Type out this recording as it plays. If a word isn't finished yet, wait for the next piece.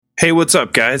Hey, what's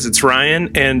up, guys? It's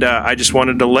Ryan, and I just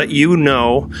wanted to let you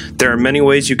know there are many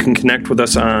ways you can connect with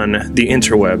us on the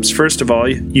interwebs. First of all,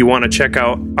 you want to check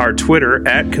out our Twitter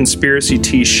at Conspiracy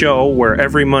Tea Show, where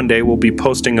every Monday we'll be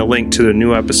posting a link to the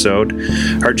new episode.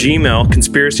 Our Gmail,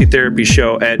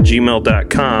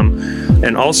 conspiracytherapyshow@gmail.com,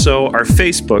 and also our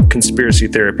Facebook, Conspiracy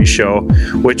Therapy Show,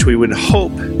 which we would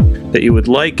hope that you would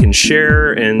like and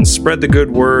share and spread the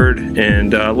good word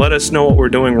and let us know what we're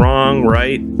doing wrong,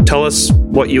 right? Tell us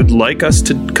what you'd like us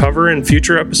to cover in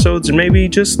future episodes, and maybe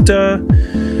just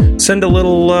send a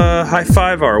little high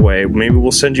five our way. Maybe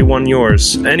we'll send you one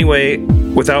yours. Anyway,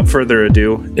 without further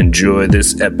ado, enjoy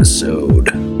this episode.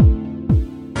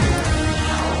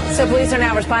 So police are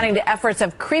now responding to efforts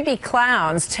of creepy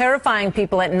clowns terrifying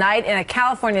people at night in a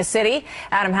California city.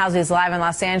 Adam Housley is live in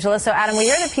Los Angeles. So, Adam, we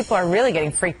hear that people are really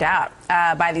getting freaked out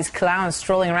by these clowns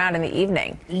strolling around in the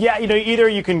evening. Yeah, either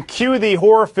you can cue the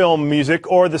horror film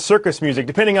music or the circus music,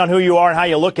 depending on who you are and how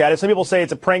you look at it. Some people say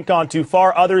it's a prank gone too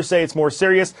far. Others say it's more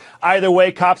serious. Either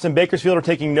way, cops in Bakersfield are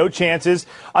taking no chances.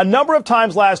 A number of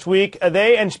times last week,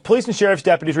 they and police and sheriff's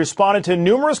deputies responded to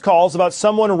numerous calls about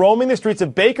someone roaming the streets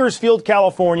of Bakersfield,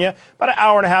 California, about an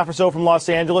hour and a half or so from Los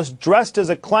Angeles, dressed as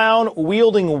a clown,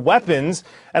 wielding weapons.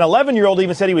 An 11-year-old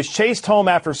even said he was chased home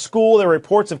after school. There were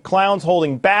reports of clowns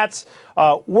holding bats.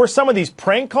 Were some of these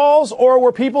prank calls, or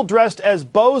were people dressed as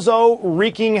Bozo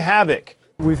wreaking havoc?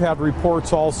 We've had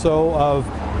reports also of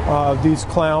these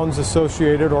clowns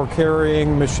associated or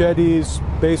carrying machetes,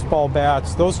 baseball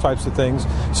bats, those types of things.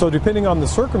 So depending on the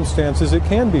circumstances, it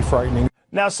can be frightening.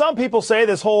 Now, some people say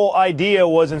this whole idea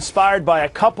was inspired by a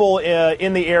couple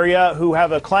in the area who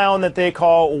have a clown that they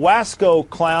call Wasco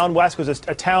Clown. Wasco is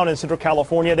a town in Central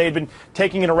California. They'd been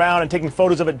taking it around and taking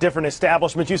photos of it at different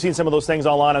establishments. You've seen some of those things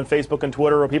online on Facebook and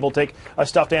Twitter where people take a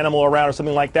stuffed animal around or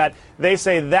something like that. They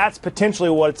say that's potentially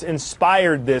what's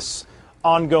inspired this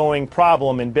ongoing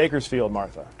problem in Bakersfield,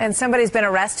 Martha. And somebody's been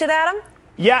arrested, Adam?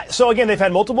 Yeah, so again, they've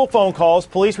had multiple phone calls.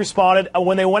 Police responded.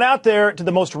 When they went out there to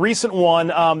the most recent one,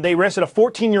 they arrested a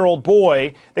 14-year-old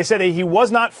boy. They said that he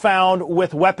was not found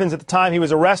with weapons at the time he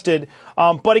was arrested.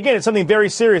 But again, it's something very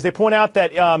serious. They point out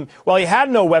that while he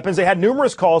had no weapons, they had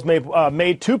numerous calls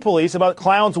made to police about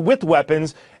clowns with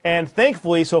weapons. And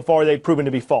thankfully, so far, they've proven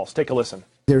to be false. Take a listen.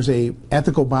 There's a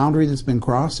ethical boundary that's been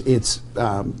crossed. It's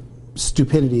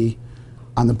stupidity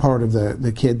on the part of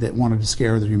the kid that wanted to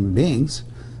scare other human beings.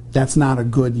 That's not a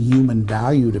good human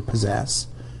value to possess,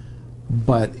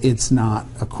 but it's not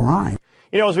a crime.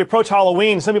 As we approach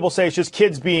Halloween, some people say it's just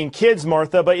kids being kids,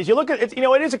 Martha. But as you look at it,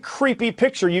 it is a creepy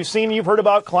picture. You've heard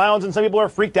about clowns, and some people are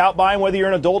freaked out by them, whether you're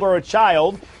an adult or a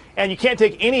child. And you can't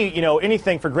take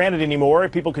anything for granted anymore.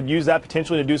 People could use that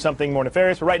potentially to do something more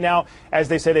nefarious. But right now, as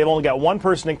they say, they've only got one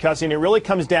person in custody. And it really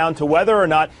comes down to whether or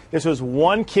not this was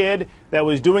one kid that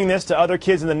was doing this to other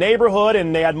kids in the neighborhood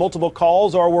and they had multiple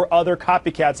calls, or were other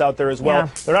copycats out there as well. Yeah.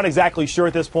 They're not exactly sure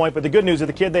at this point. But the good news is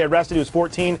the kid they arrested, who was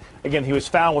 14, again, he was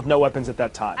found with no weapons at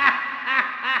that time.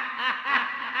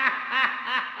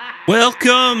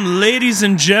 Welcome, ladies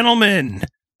and gentlemen,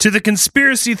 to the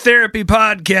Conspiracy Therapy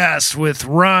Podcast with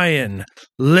Ryan,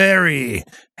 Larry,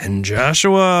 and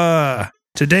Joshua.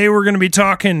 Today we're going to be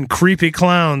talking creepy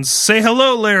clowns. Say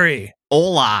hello, Larry.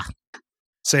 Hola.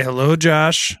 Say hello,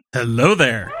 Josh. Hello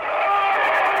there.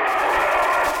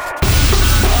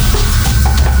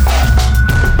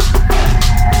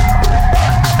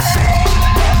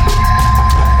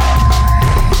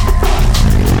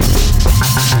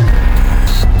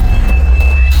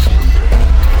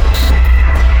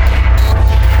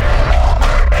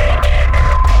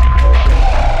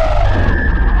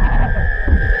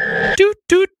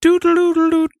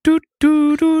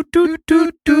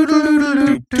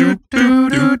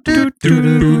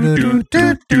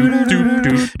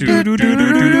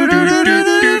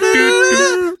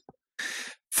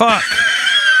 Fuck.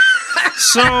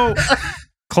 So,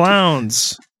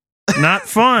 clowns. Not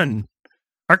fun.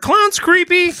 Are clowns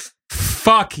creepy?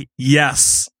 Fuck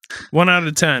yes. 1 out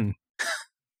of 10.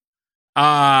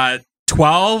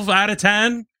 12 out of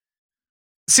 10.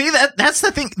 See, that's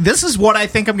the thing. This is what I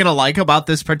think I'm gonna like about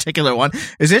this particular one.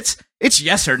 Is it's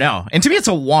yes or no, and to me, it's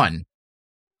a 1.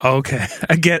 Okay,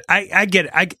 I get it.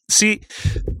 I see.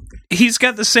 He's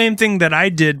got the same thing that I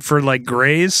did for like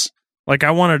grays. Like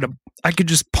I could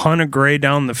just punt a gray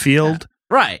down the field.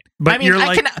 Yeah, right. But I mean,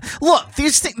 look,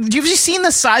 these things. Have you seen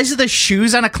the size of the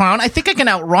shoes on a clown? I think I can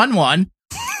outrun one.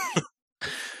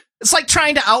 It's like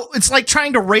trying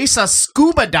to race a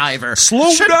scuba diver.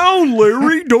 Slow down,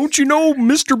 Larry. Don't you know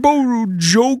Mr.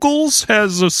 Bojogles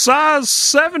has a size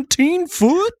 17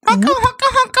 foot?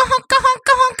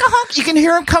 You can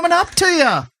hear him coming up to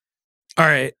you. All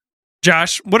right.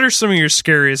 Josh, what are some of your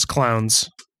scariest clowns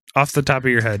off the top of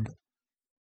your head?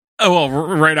 Oh, well,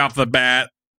 right off the bat,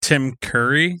 Tim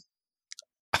Curry.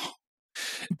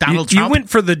 Donald Trump. You went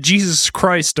for the Jesus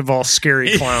Christ of all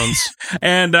scary clowns.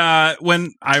 And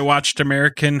when I watched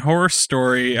American Horror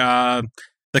Story,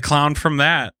 the clown from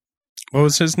that. What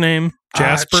was his name?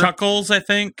 Jasper? Chuckles, I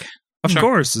think. Of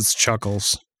course it's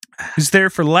Chuckles. He's there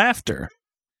for laughter.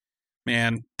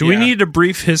 Man. Do we need a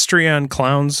brief history on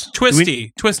clowns?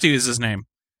 Twisty. Twisty is his name.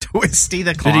 Twisty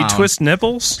the clown. Did he twist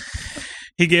nipples?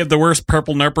 He gave the worst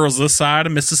purple nipples this side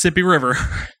of Mississippi River.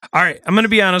 All right, I'm going to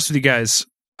be honest with you guys.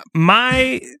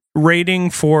 My rating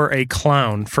for a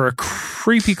clown, for a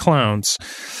creepy clowns,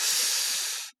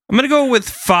 I'm going to go with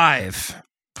 5.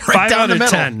 Right 5 down out the of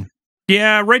middle. 10.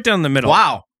 Yeah, right down the middle.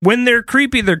 Wow. When they're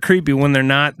creepy, they're creepy. When they're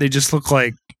not, they just look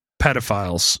like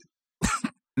pedophiles.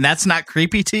 And that's not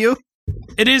creepy to you?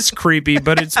 It is creepy,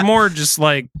 but it's more just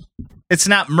like It's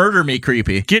not murder me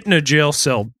creepy. get in a jail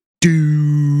cell,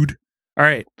 dude. All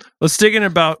right, let's dig in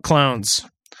about clowns.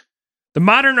 The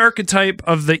modern archetype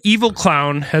of the evil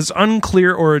clown has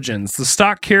unclear origins. The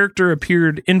stock character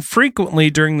appeared infrequently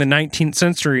during the 19th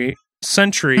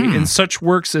century in such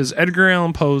works as Edgar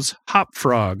Allan Poe's Hop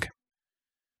Frog.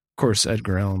 Of course,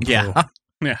 Edgar Allan Poe. Yeah.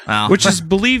 Wow. Which is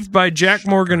believed by Jack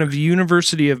Morgan of the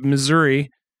University of Missouri,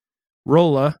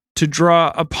 Rolla, to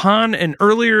draw upon an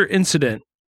earlier incident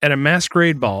at a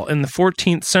masquerade ball in the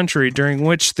 14th century during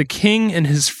which the king and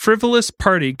his frivolous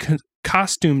party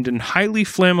costumed in highly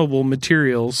flammable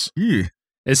materials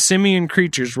as simian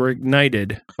creatures were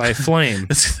ignited by flame.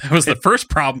 That was the first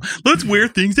problem. Let's wear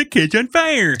things that catch on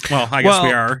fire. Well, I guess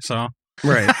we are, so.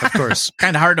 Right, of course.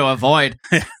 Kind of hard to avoid.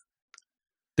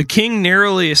 The king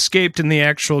narrowly escaped in the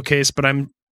actual case, but I'm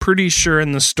pretty sure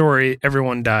in the story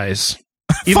everyone dies.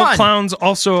 Evil clowns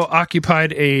also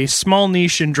occupied a small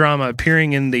niche in drama,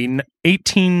 appearing in the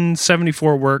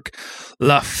 1874 work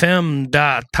La Femme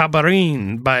da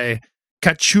Tabarine by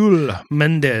Cachul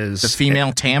Mendez. The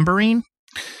female tambourine?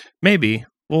 Maybe.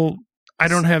 Well, I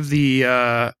don't have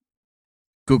the...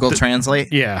 Google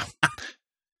Translate? Yeah.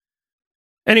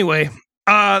 Anyway,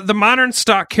 the modern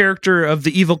stock character of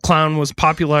the evil clown was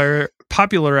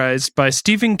popularized by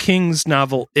Stephen King's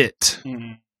novel It.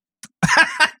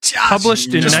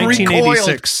 Published in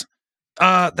 1986.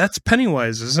 That's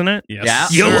Pennywise, isn't it? Yes. Yeah.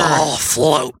 You'll all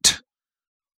float.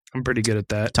 I'm pretty good at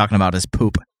that. Talking about his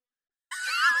poop.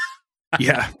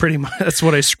 Yeah, pretty much. That's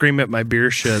what I scream at my beer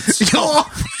shits.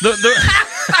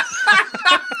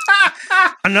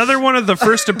 Another one of the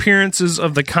first appearances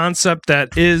of the concept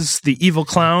that is the evil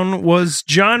clown was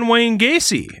John Wayne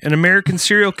Gacy, an American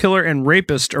serial killer and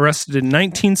rapist arrested in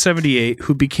 1978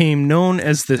 who became known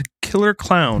as the Killer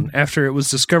Clown after it was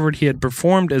discovered he had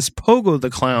performed as Pogo the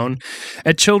Clown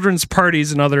at children's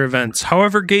parties and other events.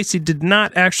 However, Gacy did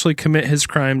not actually commit his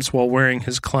crimes while wearing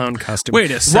his clown costume.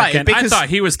 Wait a second. Right, I thought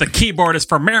he was the keyboardist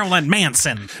for Marilyn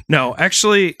Manson. No,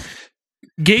 actually...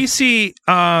 Gacy,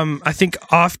 I think,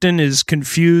 often is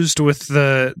confused with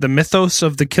the mythos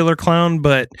of the killer clown,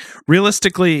 but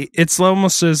realistically, it's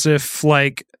almost as if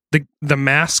like the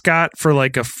mascot for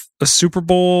like a Super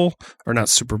Bowl, or not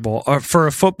Super Bowl, or for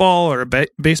a football or a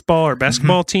baseball or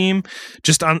basketball team,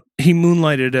 he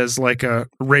moonlighted as like a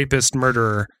rapist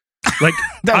murderer. Like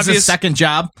that was his second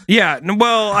job. Yeah,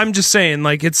 well, I'm just saying,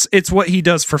 like it's what he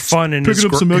does for fun in his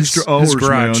garage.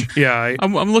 man. Yeah,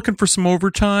 I'm looking for some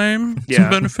overtime, some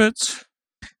benefits.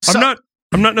 I'm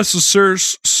not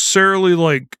necessarily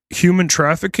like human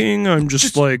trafficking. I'm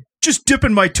just like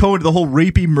dipping my toe into the whole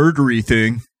rapey murdery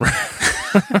thing.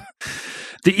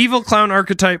 The evil clown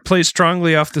archetype plays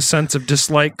strongly off the sense of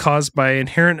dislike caused by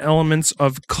inherent elements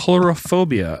of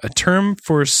coulrophobia, a term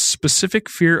for specific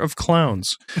fear of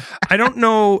clowns. I don't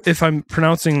know if I'm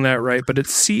pronouncing that right, but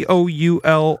it's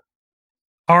COULRO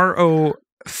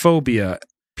phobia,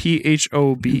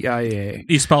 PHOBIA.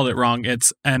 You spelled it wrong.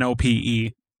 It's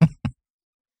NOPE.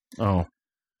 Oh,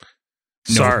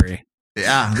 sorry.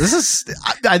 Yeah, this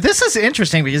is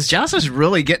interesting because Josh is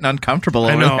really getting uncomfortable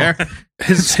over there.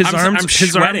 His arms, I'm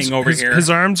sweating over here. His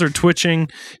arms are twitching.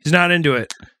 He's not into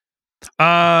it.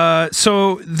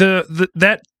 So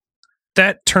that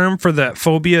term for that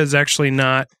phobia is actually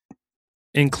not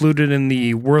included in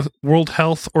the World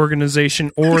Health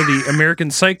Organization or the American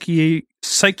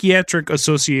Psychiatric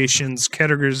Association's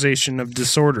categorization of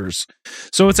disorders.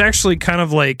 So it's actually kind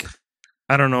of like,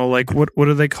 I don't know, like what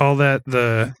do they call that?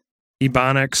 The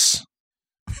Ebonics,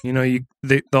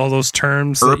 all those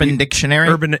terms. Urban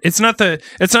Dictionary. It's not the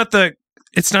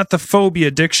phobia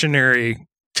dictionary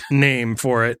name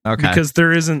for it. Okay. Because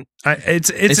there isn't. It's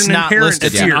an not inherent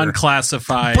listed fear. It's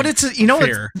unclassified. But it's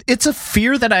a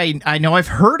fear that I know I've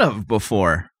heard of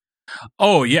before.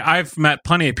 Oh, yeah. I've met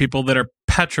plenty of people that are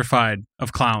petrified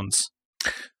of clowns.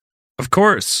 Of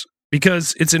course,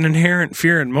 because it's an inherent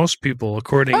fear in most people,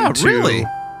 according to really?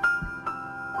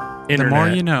 Internet. The more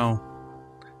you know.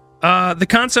 The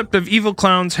concept of evil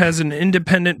clowns has an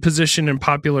independent position in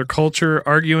popular culture,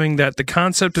 arguing that the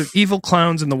concept of evil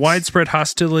clowns and the widespread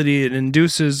hostility it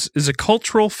induces is a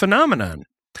cultural phenomenon,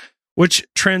 which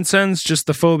transcends just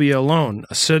the phobia alone.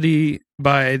 A study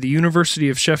by the University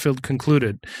of Sheffield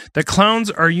concluded that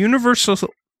clowns are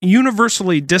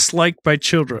universally disliked by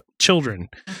children.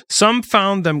 Some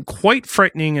found them quite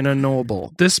frightening and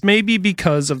unknowable. This may be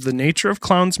because of the nature of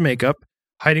clowns' makeup,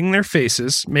 hiding their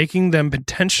faces, making them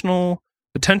potential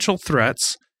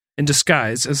threats in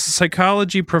disguise. As a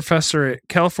psychology professor at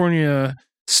California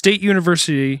State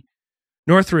University,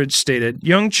 Northridge stated,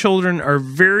 young children are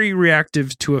very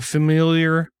reactive to a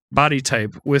familiar body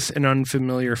type with an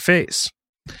unfamiliar face.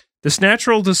 This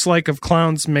natural dislike of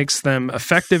clowns makes them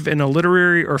effective in a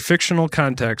literary or fictional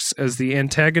context, as the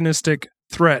antagonistic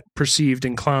threat perceived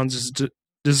in clowns is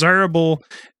desirable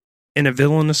in a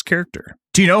villainous character.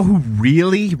 Do you know who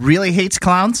really, really hates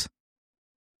clowns?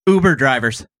 Uber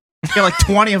drivers. Get like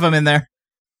 20 of them in there.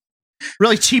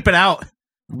 Really cheap it out.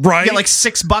 Right? Get like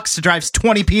 $6 to drive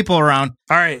 20 people around.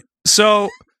 All right. So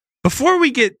before we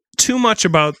get too much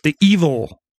about the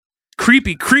evil,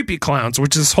 creepy clowns,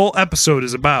 which this whole episode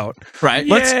is about, right?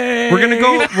 We're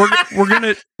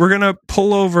gonna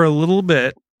pull over a little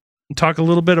bit and talk a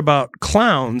little bit about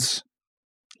clowns,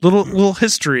 little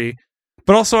history,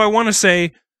 but also I want to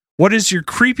say, what is your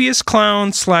creepiest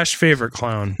clown / favorite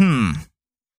clown?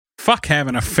 Fuck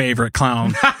having a favorite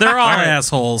clown. They're all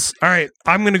assholes. All right,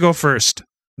 I'm gonna go first.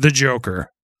 The Joker.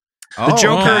 The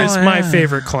Joker is my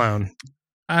favorite clown.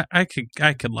 I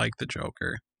could like the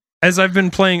Joker. As I've been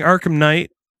playing Arkham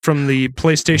Knight from the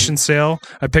PlayStation sale,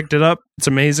 I picked it up. It's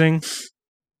amazing.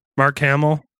 Mark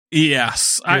Hamill.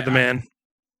 Yes. You're the man.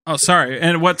 Oh, sorry.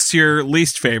 And what's your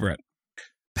least favorite?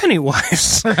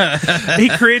 Pennywise. He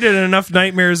created enough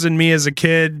nightmares in me as a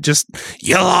kid. Just,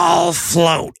 you'll all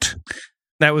float.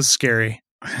 That was scary.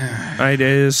 I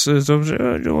just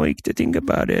don't like to think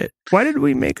about it. Why did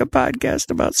we make a podcast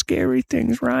about scary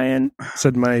things, Ryan?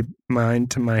 Said my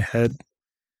mind to my head.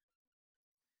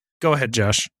 Go ahead,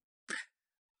 Josh.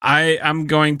 I'm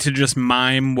going to just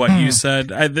mime what you said.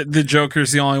 The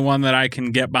Joker's the only one that I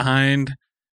can get behind.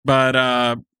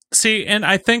 But, see, and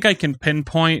I think I can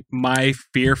pinpoint my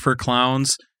fear for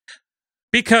clowns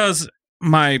because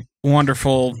my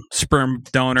wonderful sperm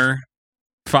donor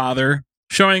father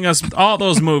showing us all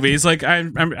those movies. Like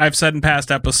I've said in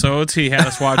past episodes, he had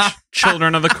us watch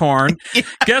Children of the Corn.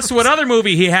 Guess what other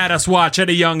movie he had us watch at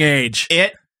a young age?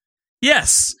 It.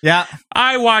 Yes. Yeah.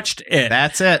 I watched it.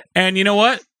 That's it. And you know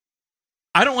what?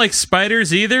 I don't like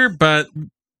spiders either, but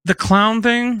the clown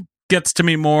thing gets to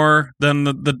me more than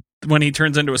the when he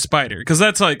turns into a spider. Because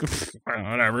that's like,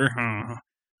 whatever.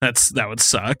 That would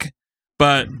suck.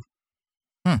 But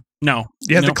no.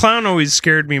 Yeah, the clown always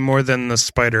scared me more than the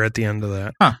spider at the end of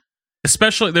that. Huh.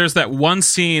 Especially, there's that one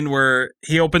scene where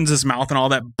he opens his mouth and all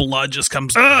that blood just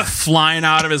comes flying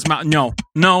out of his mouth.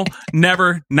 No,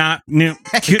 never, not. No.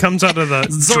 It comes out of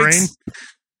the drain.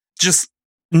 Just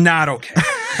not okay.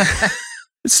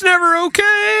 It's never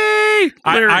okay.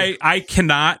 I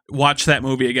cannot watch that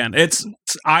movie again.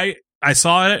 I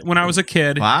saw it when I was a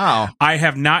kid. Wow. I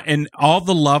have not, in all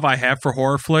the love I have for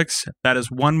horror flicks, that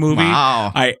is one movie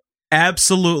I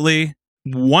absolutely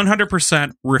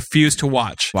 100% refuse to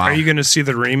watch. Wow. Are you going to see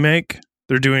the remake?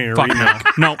 They're doing a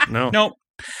remake. No.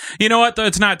 You know what? Though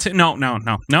it's not.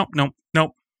 No.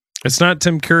 It's not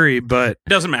Tim Curry, but it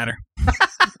doesn't matter.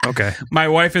 Okay. My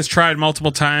wife has tried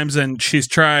multiple times, and she's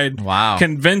tried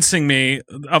convincing me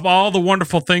of all the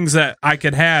wonderful things that I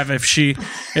could have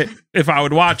if I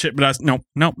would watch it. But not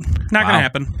going to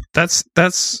happen.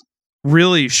 That's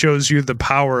really shows you the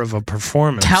power of a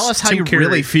performance. Tell us how you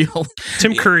really feel.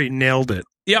 Tim Curry nailed it.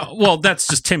 Yeah, well, that's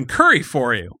just Tim Curry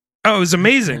for you. Oh, it was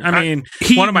amazing. I mean,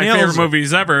 one of my favorite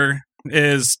movies ever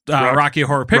is Rocky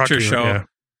Horror Picture Show. Yeah.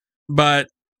 But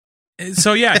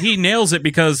so yeah, he nails it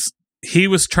because he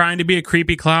was trying to be a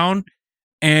creepy clown,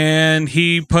 and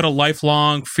he put a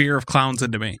lifelong fear of clowns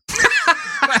into me.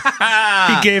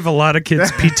 He gave a lot of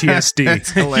kids PTSD.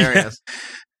 It's hilarious.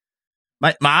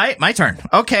 Yeah. My turn.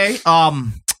 Okay.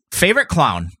 Favorite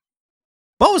clown,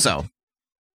 Bozo.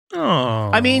 Oh,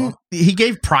 I mean, he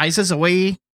gave prizes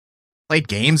away, played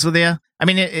games with you. I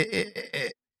mean,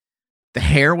 the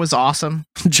hair was awesome.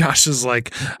 Josh is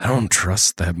like, I don't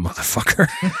trust that motherfucker.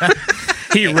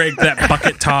 He rigged that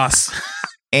bucket toss.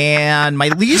 And my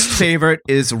least favorite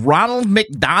is Ronald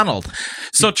McDonald.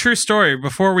 So, true story.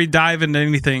 Before we dive into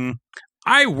anything,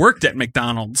 I worked at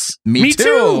McDonald's. Me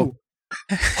too.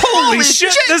 Holy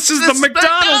shit, this is the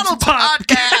McDonald's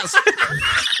podcast.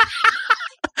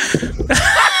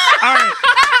 All right.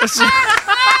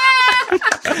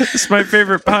 This is my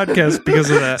favorite podcast because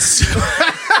of that.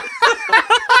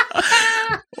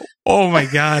 Oh my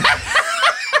God.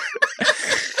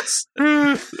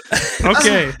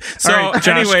 Okay. So, all right, Josh,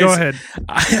 anyways, go ahead.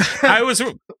 I was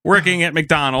working at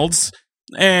McDonald's,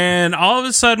 and all of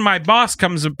a sudden my boss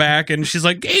comes back and she's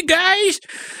like, "Hey guys,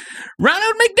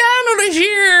 Ronald McDonald is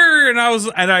here." And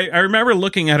I remember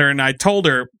looking at her and I told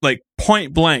her, like,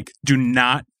 point blank, do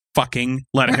not fucking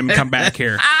let him come back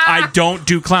here. I don't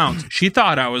do clowns. She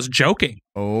thought I was joking.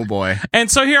 Oh boy. And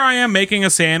so here I am making a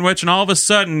sandwich, and all of a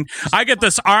sudden I get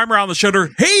this arm around the shoulder.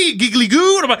 "Hey, giggly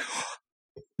goo." And I'm like,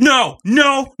 no.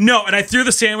 And I threw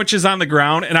the sandwiches on the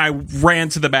ground and I ran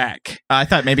to the back. I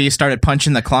thought maybe you started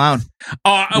punching the clown.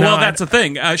 Well, that's the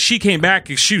thing. She came back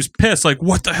and she was pissed. Like,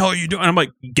 "What the hell are you doing?" And I'm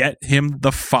like, "Get him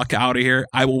the fuck out of here.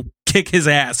 I will kick his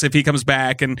ass if he comes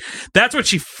back." And that's what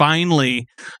she finally,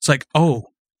 it's like, "Oh,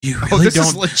 you really this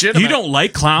is don't, legitimate. you don't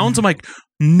like clowns?" I'm like,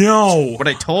 "No." What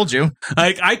I told you.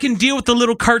 Like, I can deal with the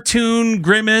little cartoon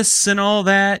Grimace and all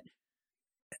that.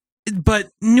 But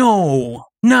no.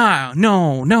 Nope.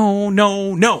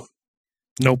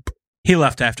 He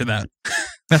left after that.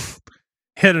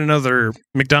 Hit another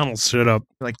McDonald's shit up.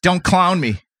 You're like, don't clown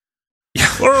me.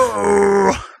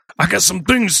 I got some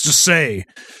things to say.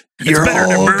 It's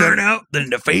better to burn out than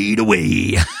to fade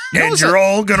away. And you're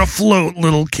all gonna float,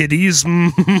 little kitties.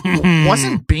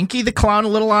 Wasn't Binky the clown a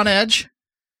little on edge?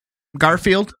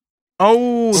 Garfield?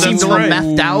 Oh, Seemed that's a little right.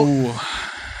 methed out.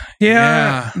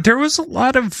 Yeah, there was a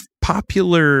lot of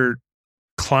popular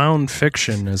clown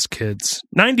fiction as kids.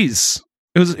 90s.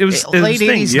 It was late a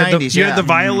thing. 80s, You had 90s, you had yeah. the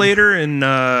Violator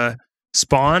and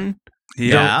Spawn.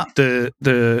 Yeah.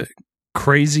 The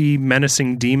crazy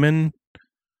menacing demon,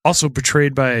 also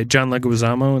portrayed by John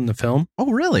Leguizamo in the film.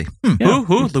 Oh, really? Yeah.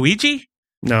 Who? Luigi?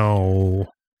 No.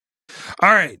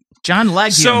 All right. John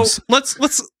Legumes. So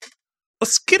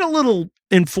let's get a little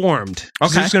informed.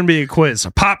 Okay. There's going to be a quiz,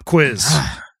 a pop quiz.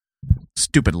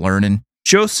 Stupid learning.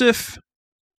 Joseph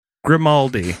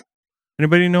Grimaldi.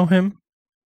 Anybody know him?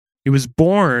 He was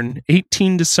born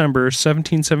 18 December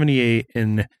 1778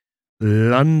 in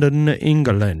London,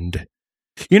 England.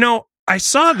 You know, I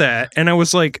saw that and I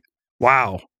was like,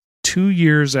 wow, 2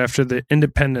 years after the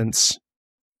independence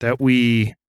that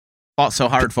we Fought so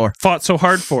hard for.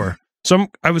 So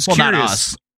I was Well, curious. not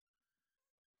us.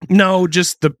 No,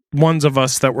 just the ones of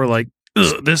us that were like,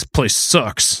 "Ugh, this place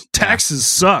sucks. Taxes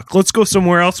suck. Let's go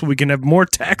somewhere else where we can have more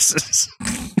taxes."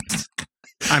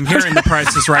 I'm hearing the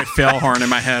Price is Right fail horn in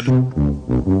my head.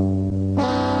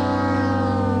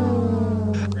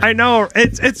 I know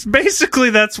it's basically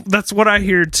that's what I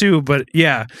hear too. But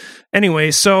yeah.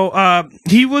 Anyway, so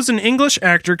he was an English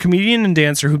actor, comedian, and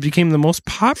dancer who became the most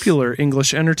popular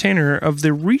English entertainer of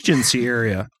the Regency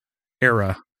era.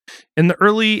 In the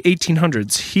early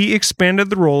 1800s, he expanded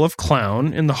the role of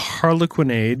clown in the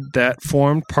harlequinade that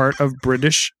formed part of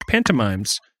British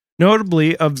pantomimes,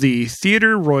 notably of the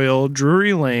Theatre Royal,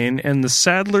 Drury Lane, and the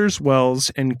Sadler's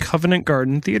Wells and Covent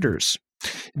Garden theatres.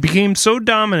 It became so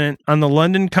dominant on the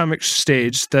London comic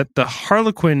stage that the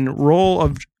harlequin role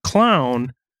of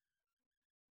clown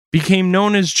became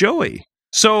known as Joey.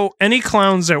 So any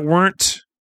clowns that weren't...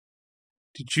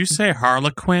 Did you say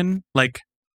Harlequin? Like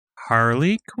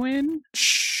Harley Quinn?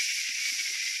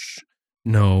 Shh.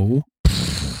 No.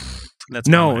 That's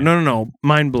No.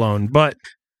 Mind blown. But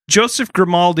Joseph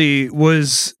Grimaldi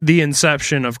was the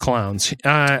inception of clowns.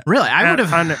 Really? I would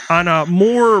have... On a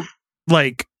more,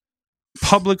 like,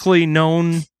 publicly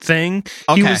known thing,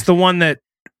 he was the one that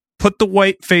put the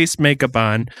white face makeup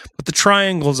on, put the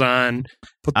triangles on,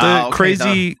 put the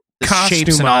crazy the costume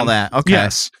shapes and on. all that. Okay.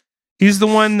 Yes. He's the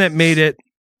one that made it.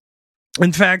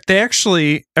 In fact, they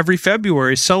actually every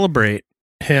February celebrate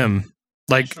him.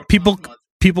 Like people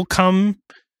come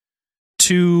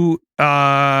to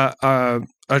a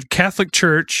Catholic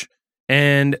church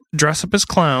and dress up as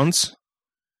clowns,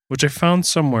 which I found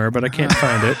somewhere, but I can't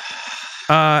find it.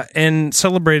 And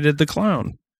celebrated the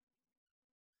clown.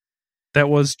 That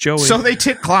was Joey. So they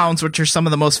took clowns, which are some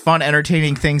of the most fun,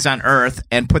 entertaining things on earth,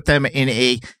 and put them in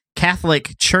a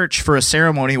Catholic church for a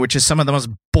ceremony, which is some of the most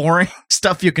boring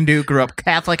stuff you can do. Grew up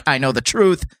Catholic, I know the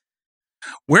truth.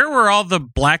 Where were all the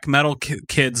black metal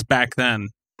kids back then?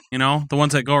 You know, the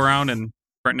ones that go around and...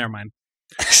 Never mind.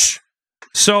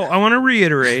 So I want to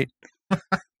reiterate.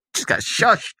 Just got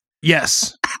shushed.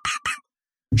 Yes.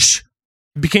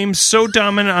 Became so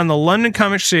dominant on the London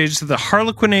comic stage that the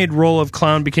harlequinade role of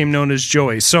clown became known as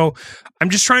Joey. So I'm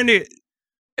just trying to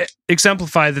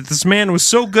exemplify that this man was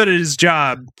so good at his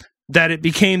job that it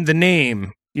became the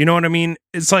name. You know what I mean?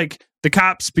 It's like the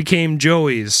cops became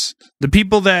Joey's. The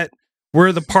people that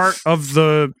were the part of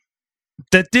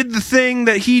that did the thing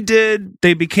that he did,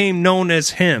 they became known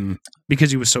as him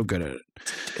because he was so good at it.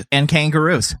 And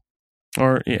kangaroos.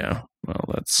 Or, yeah, well,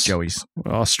 that's Joey's.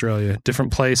 Australia.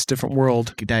 Different place, different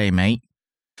world. Good day, mate.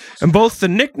 And both the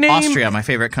nickname Austria, my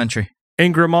favorite country.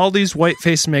 and Grimaldi's white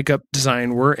face makeup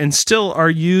design were and still are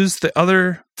used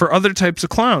for other types of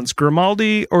clowns.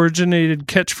 Grimaldi originated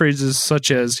catchphrases such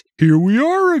as, "Here we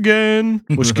are again,"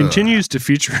 which continues to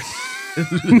feature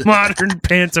in modern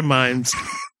pantomimes.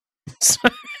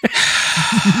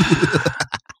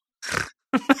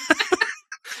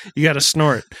 You got to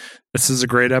snort. This is a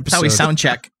great episode. How we sound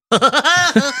check.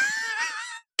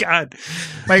 God.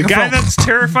 The guy that's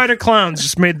terrified of clowns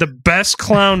just made the best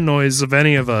clown noise of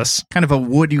any of us. Kind of a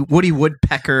Woody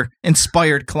Woodpecker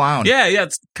inspired clown. Yeah,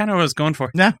 it's kind of what I was going for.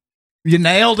 Yeah. You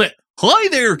nailed it. Hi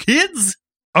there, kids.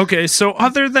 Okay, so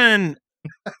other than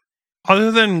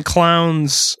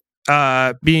clowns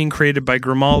being created by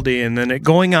Grimaldi and then it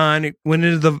going on, it went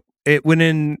into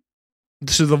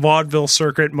the vaudeville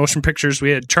circuit, motion pictures.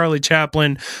 We had Charlie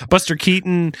Chaplin, Buster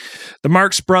Keaton, the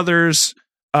Marx Brothers,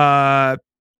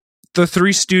 the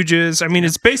Three Stooges. I mean,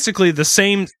 it's basically the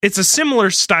same. It's a similar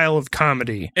style of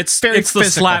comedy. It's the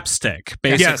slapstick,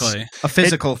 basically. Yes. A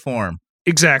physical form.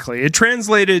 Exactly. It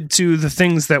translated to the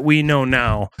things that we know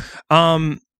now.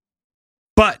 But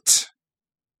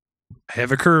I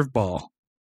have a curveball.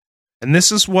 And this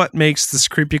is what makes this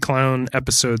Creepy Clown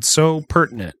episode so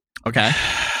pertinent. Okay.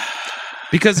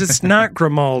 Because it's not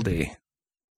Grimaldi.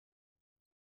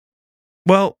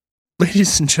 Well,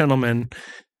 ladies and gentlemen,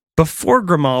 before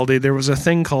Grimaldi, there was a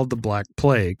thing called the Black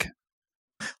Plague.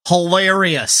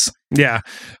 Hilarious. Yeah.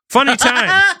 Funny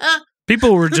time.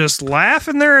 People were just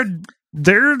laughing their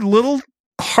little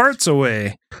hearts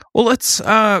away. Well, let's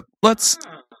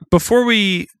before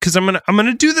we, because I'm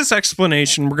gonna do this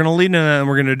explanation. We're gonna lead into that and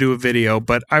we're gonna do a video.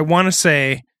 But I want to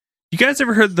say, you guys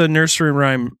ever heard the nursery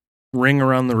rhyme "Ring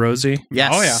Around the Rosie"?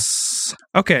 Yes. Oh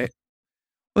yeah. Okay.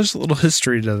 There's a little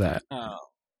history to that. Oh.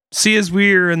 See, as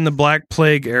we're in the Black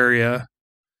Plague area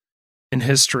in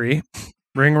history,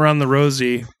 ring around the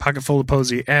rosy, pocket full of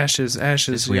posy, ashes,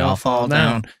 ashes, we all fall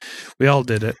down. We all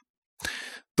did it.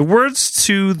 The words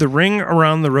to the Ring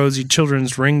Around the Rosie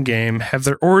children's ring game have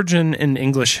their origin in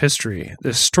English history. The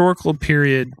historical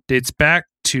period dates back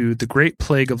to the Great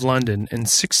Plague of London in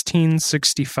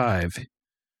 1665.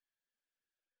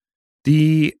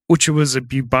 Which was a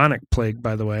bubonic plague,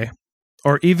 by the way.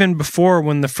 Or even before,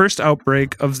 when the first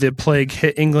outbreak of the plague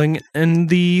hit England in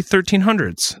the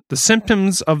 1300s. The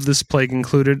symptoms of this plague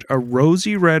included a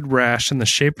rosy red rash in the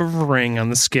shape of a ring on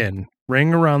the skin,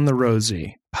 ring around the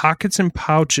rosy. Pockets and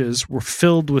pouches were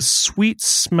filled with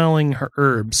sweet-smelling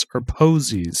herbs, or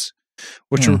posies,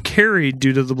 which were carried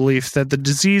due to the belief that the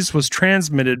disease was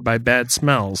transmitted by bad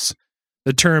smells.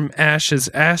 The term ashes,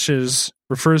 ashes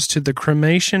refers to the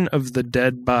cremation of the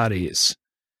dead bodies.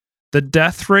 The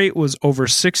death rate was over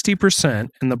 60%,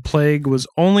 and the plague was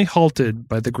only halted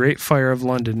by the Great Fire of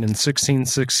London in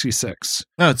 1666.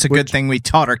 No, it's a good thing we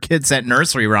taught our kids that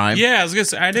nursery rhyme. Yeah, I was gonna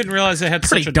say, I didn't realize it had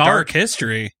Pretty such a dark. dark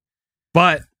history.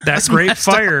 But that That's Great messed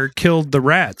up. Fire killed the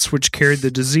rats, which carried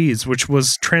the disease, which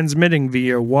was transmitting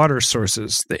via water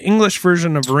sources. The English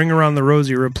version of Ring Around the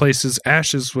Rosie replaces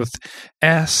ashes with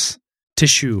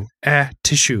tissue,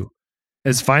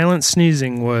 as violent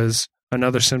sneezing was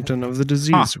another symptom of the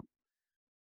disease.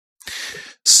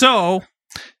 So,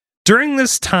 during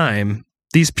this time,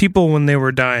 these people, when they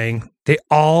were dying, they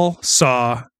all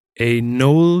saw a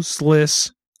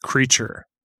noseless creature.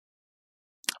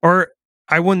 Or,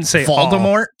 I wouldn't say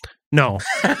Voldemort? No.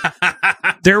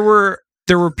 There were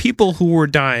people who were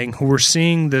dying who were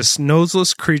seeing this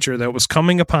noseless creature that was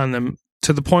coming upon them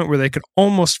to the point where they could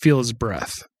almost feel his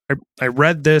breath. I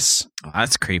read this. Oh,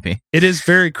 that's creepy. It is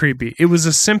very creepy. It was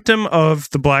a symptom of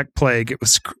the Black Plague.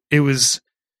 It was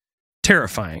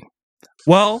terrifying.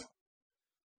 Well,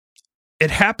 it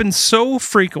happened so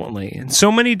frequently, and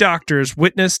so many doctors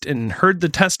witnessed and heard the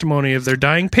testimony of their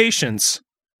dying patients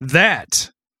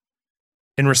that,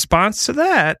 in response to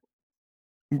that,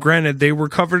 granted, they were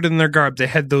covered in their garb. They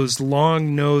had those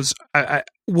long nose.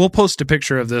 We'll post a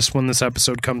picture of this when this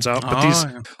episode comes out. But these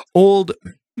old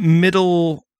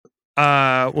middle,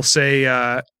 we'll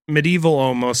say medieval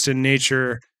almost in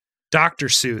nature doctor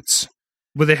suits,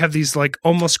 where they have these like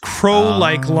almost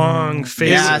crow-like long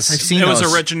faces. Yes, I've seen It those.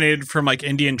 was originated from like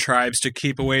Indian tribes to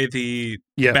keep away the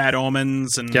bad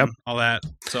omens and all that.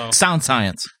 So Sound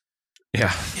science.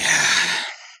 Yeah.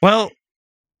 Well,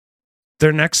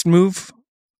 their next move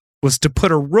was to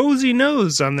put a rosy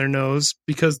nose on their nose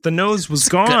because the nose was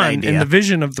gone in the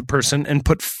vision of the person, and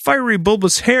put fiery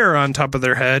bulbous hair on top of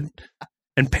their head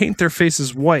and paint their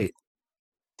faces white.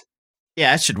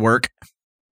 Yeah, it should work.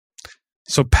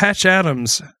 So Patch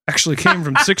Adams actually came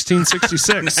from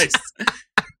 1666. Nice.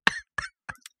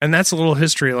 And that's a little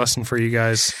history lesson for you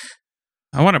guys.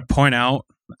 I want to point out,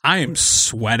 I am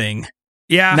sweating.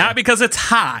 Yeah. Not because it's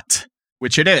hot.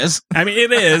 Which it is. I mean,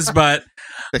 it is, but...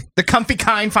 The comfy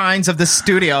confines of the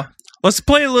studio. Let's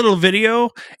play a little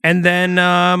video, and then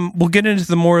we'll get into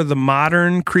the more of the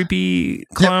modern creepy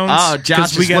clowns. Oh,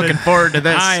 Josh is looking forward to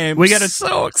this. I am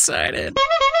so excited.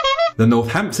 The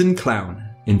Northampton Clown.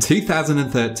 In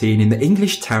 2013, in the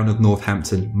English town of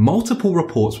Northampton, multiple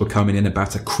reports were coming in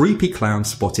about a creepy clown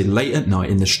spotted late at night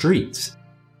in the streets.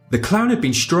 The clown had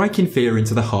been striking fear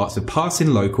into the hearts of passing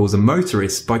locals and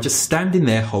motorists by just standing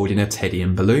there holding a teddy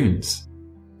and balloons.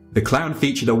 The clown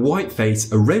featured a white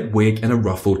face, a red wig and a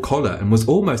ruffled collar, and was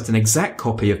almost an exact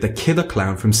copy of the killer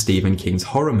clown from Stephen King's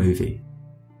horror movie.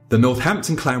 The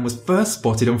Northampton Clown was first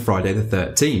spotted on Friday the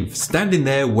 13th, standing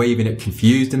there waving at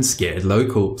confused and scared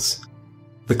locals.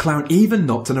 The clown even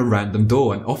knocked on a random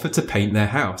door and offered to paint their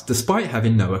house, despite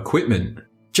having no equipment.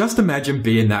 Just imagine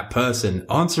being that person,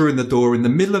 answering the door in the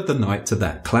middle of the night to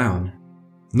that clown.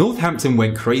 Northampton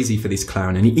went crazy for this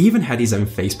clown, and he even had his own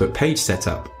Facebook page set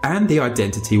up, and the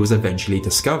identity was eventually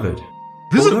discovered.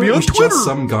 Although it was just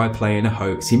some guy playing a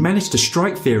hoax, he managed to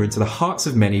strike fear into the hearts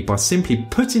of many by simply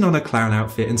putting on a clown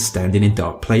outfit and standing in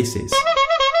dark places.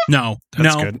 No.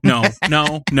 That's good. No.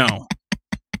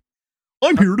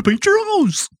 I'm here to paint your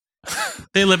house.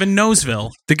 They live in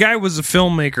Noseville. The guy was a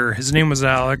filmmaker. His name was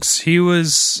Alex. He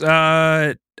was,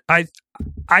 I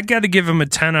got to give him a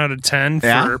 10 out of 10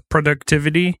 for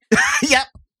productivity. Yep.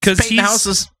 Because painting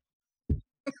houses.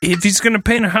 If he's going to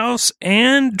paint a house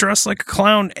and dress like a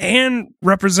clown and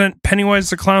represent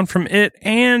Pennywise the Clown from It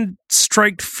and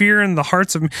strike fear in the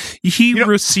hearts of... He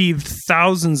received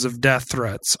thousands of death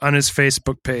threats on his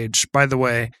Facebook page, by the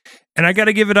way. And I got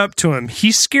to give it up to him.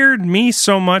 He scared me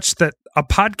so much that a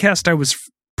podcast I was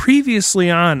previously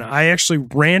on, I actually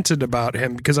ranted about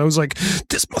him because I was like,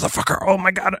 this motherfucker, oh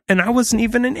my God. And I wasn't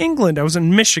even in England. I was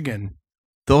in Michigan.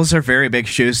 Those are very big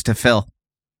shoes to fill.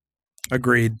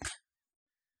 Agreed.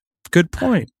 Good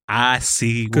point. I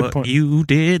see what you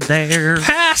did there.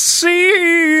 I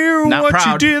see what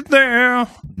you did there.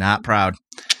 Not proud.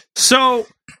 So,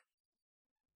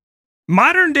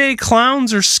 modern day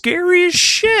clowns are scary as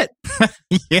shit.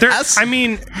 Yes. I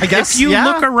mean, I guess, if you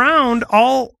look around,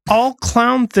 all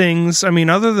clown things, I mean,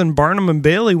 other than Barnum and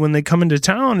Bailey, when they come into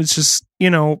town, it's just,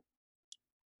 you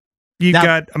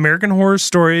got American Horror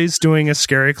Stories doing a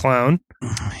scary clown.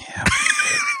 Yeah.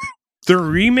 They're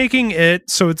remaking it,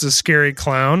 so it's a scary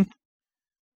clown.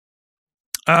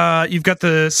 You've got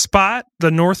the Spot,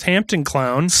 the Northampton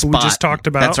clown, who we just talked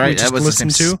about. That's right. We just that was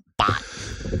listened to. Spot.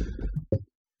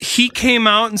 He came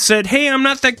out and said, "Hey, I'm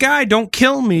not that guy. Don't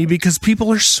kill me," because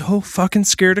people are so fucking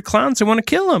scared of clowns. They want to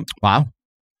kill him. Wow.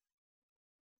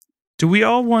 Do we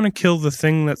all want to kill the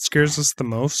thing that scares us the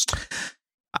most?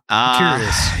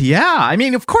 Curious. Yeah, I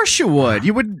mean, of course you would.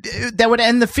 You would. That would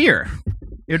end the fear.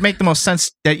 It would make the most sense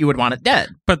that you would want it dead.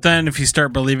 But then if you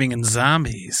start believing in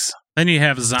zombies, then you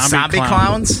have zombie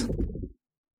clowns?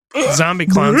 Zombie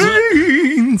clowns.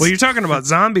 Well, you're talking about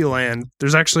Zombieland.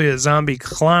 There's actually a zombie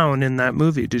clown in that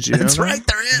movie. Did you know That's that? right,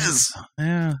 there is.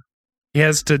 Yeah. He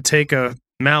has to take a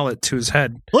mallet to his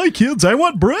head. Hi, kids, I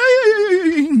want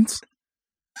brains.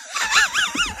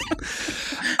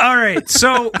 All right,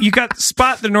 so you got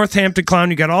Spot the Northampton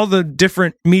Clown. You got all the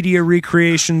different media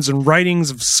recreations and writings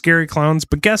of scary clowns.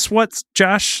 But guess what,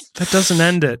 Josh? That doesn't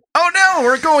end it. Oh, no,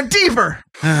 we're going deeper.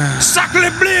 Sacre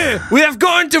bleu! We have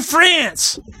gone to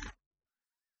France!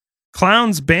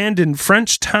 Clowns banned in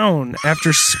French town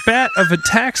after spat of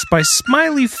attacks by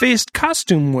smiley-faced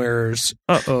costume wearers.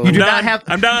 Uh-oh. You do not have...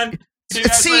 I'm done. See you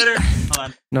guys later. Hold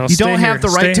on. No, you don't have the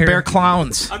right to here. bear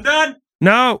clowns. I'm done.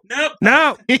 No. Nope.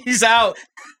 No. He's out.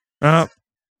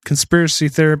 Conspiracy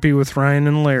therapy with Ryan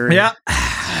and Larry. Yeah.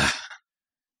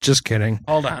 Just kidding.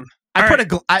 Hold on. By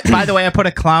the way, I put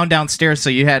a clown downstairs, so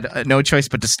you had no choice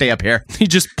but to stay up here. He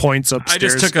just points upstairs.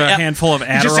 I just took a handful of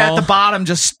Adderall. Just at the bottom,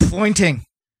 just pointing.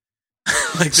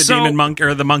 Like the demon monkey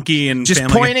or the monkey and just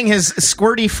Family pointing his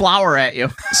squirty flower at you,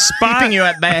 keeping you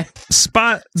at bay.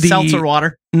 Spot the seltzer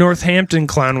water. Northampton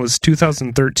Clown was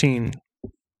 2013.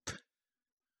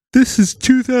 This is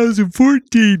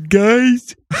 2014,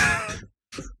 guys.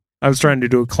 I was trying to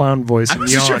do a clown voice and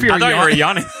yawn. Sure I thought you were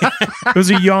yawning. It was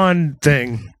a yawn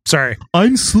thing. Sorry.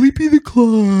 I'm Sleepy the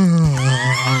Clown.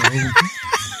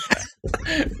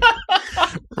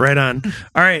 Right on.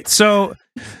 All right, so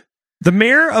The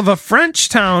mayor of a French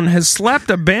town has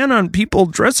slapped a ban on people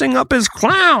dressing up as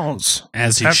clowns.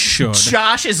 As he should.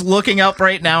 Josh is looking up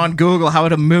right now on Google how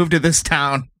to move to this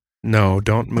town. No,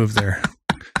 don't move there.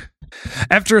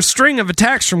 After a string of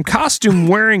attacks from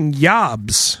costume-wearing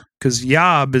yobs, because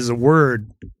yob is a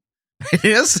word. It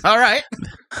is? All right.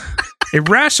 A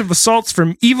rash of assaults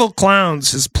from evil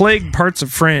clowns has plagued parts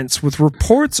of France, with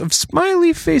reports of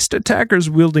smiley-faced attackers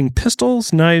wielding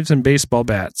pistols, knives, and baseball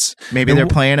bats. Maybe they're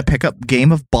playing a pickup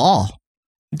game of ball.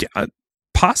 Yeah,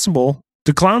 possible.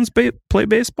 Do clowns play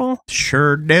baseball?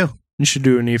 Sure do. You should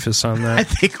do an EFIS on that. I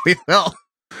think we will.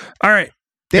 All right.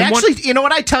 They actually, you know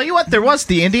what? I tell you what, there was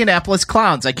the Indianapolis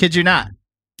Clowns. I kid you not.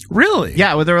 Really?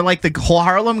 Yeah, well, they were like the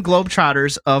Harlem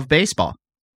Globetrotters of baseball.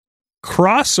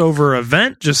 Crossover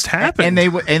event just happened,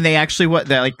 and they actually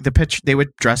they would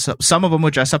dress up. Some of them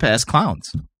would dress up as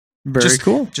clowns. Very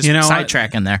cool. Just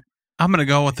sidetracking there. I'm gonna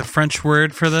go with the French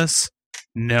word for this.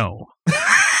 No,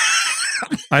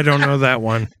 I don't know that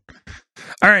one.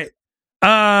 All right.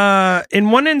 In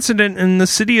one incident in the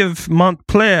city of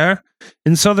Montpellier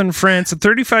in southern France, a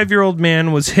 35-year-old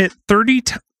man was hit 30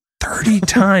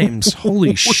 times.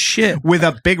 Holy shit. With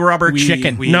a big rubber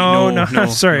chicken. No,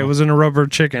 sorry. It wasn't a rubber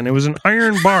chicken. It was an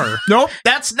iron bar. Nope,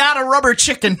 that's not a rubber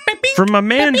chicken. From a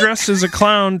man dressed as a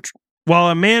clown, while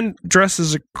a man dressed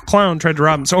as a clown tried to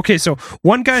rob him. So, okay, so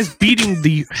one guy's beating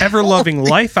the ever-loving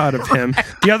life out of him.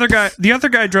 The other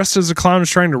guy dressed as a clown is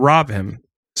trying to rob him.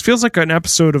 This feels like an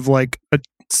episode of like a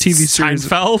TV series.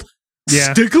 Seinfeld?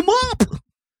 Yeah. Stick him up.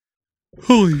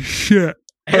 Holy shit.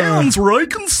 Hands where I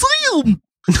can see them.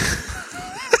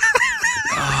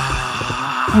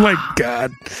 Oh my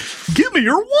God. Give me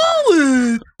your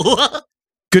wallet.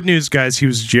 Good news, guys. He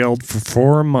was jailed for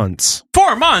 4 months.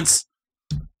 4 months?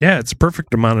 Yeah, it's a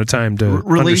perfect amount of time to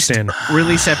understand.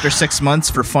 Released after 6 months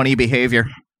for funny behavior.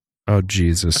 Oh,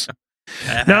 Jesus.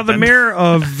 Now, the mayor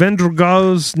of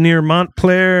Vendrugaz near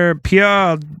Montpellier,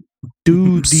 Pierre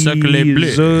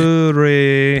Dudizore,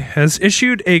 has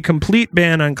issued a complete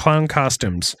ban on clown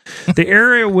costumes. The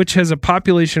area, which has a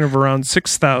population of around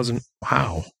 6,000,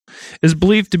 is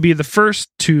believed to be the first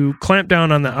to clamp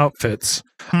down on the outfits.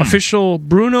 Official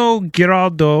Bruno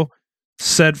Giraldo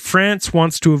said France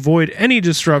wants to avoid any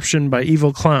disruption by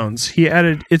evil clowns. He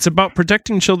added, "It's about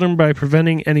protecting children by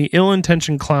preventing any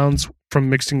ill-intentioned clowns from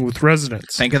mixing with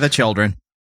residents." Think of the children.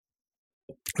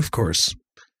 Of course.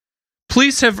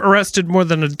 Police have arrested more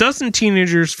than a dozen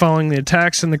teenagers following the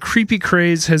attacks, and the creepy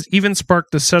craze has even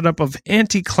sparked the setup of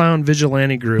anti-clown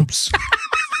vigilante groups.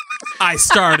 I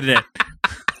started it.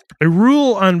 A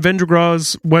rule on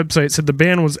Vendrugaz's website said the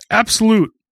ban was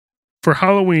absolute for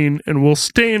Halloween and will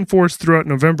stay in force throughout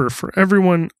November for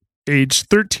everyone aged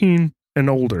 13 and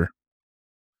older.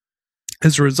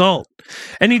 As a result,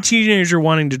 any teenager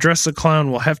wanting to dress as a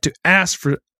clown will have to ask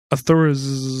for You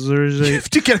have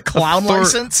to get a clown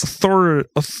license?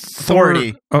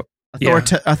 Authority.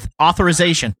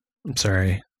 Authorization. I'm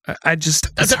sorry.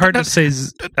 It's hard to say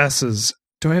S's.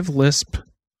 Do I have lisp?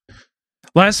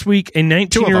 Last week, a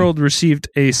 19-year-old received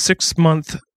a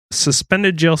 6-month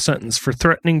suspended jail sentence for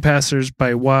threatening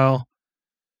passers-by while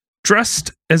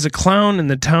dressed as a clown in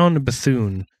the town of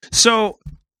Bethune. So,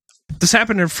 this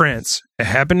happened in France. It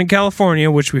happened in California,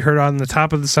 which we heard on the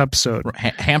top of this episode.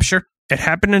 Hampshire? It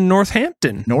happened in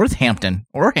Northampton.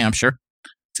 Or Hampshire.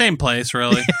 Same place,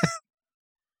 really.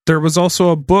 There was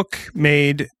also a book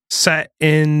made set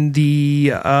in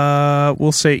the,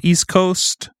 we'll say, East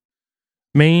Coast,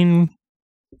 Maine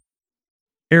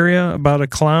area about a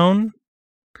clown.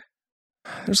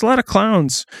 There's a lot of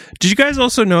clowns. Did you guys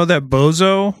also know that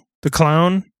Bozo, the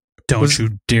clown, Don't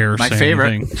you dare my say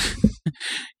favorite. anything.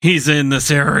 He's in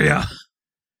this area.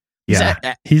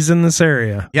 Yeah, he's in this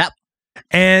area. Yep.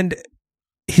 And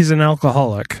he's an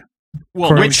alcoholic,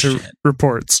 according to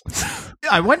reports.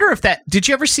 I wonder if that... Did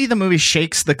you ever see the movie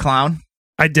Shakes the Clown?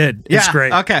 I did. It's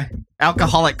great. Okay.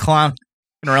 Alcoholic clown.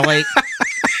 Can relate.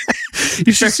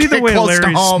 You should see the way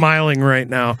Larry's smiling right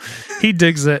now. He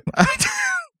digs it.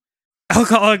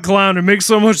 Alcoholic clown. It makes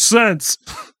so much sense.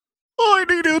 I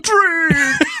need a drink.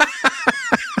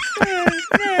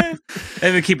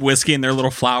 And they keep whiskey in their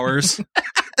little flowers.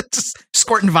 Just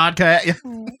squirting vodka at you.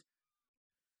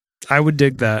 I would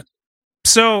dig that.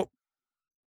 So,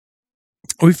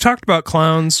 we've talked about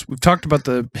clowns. We've talked about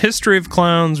the history of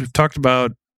clowns. We've talked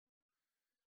about...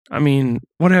 I mean,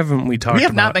 what haven't we talked about? We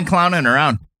have not been clowning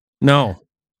around. No.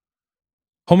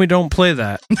 Homie, don't play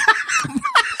that.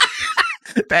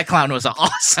 That clown was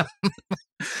awesome.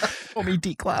 Homie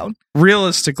D clown.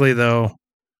 Realistically, though,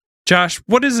 Josh,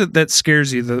 what is it that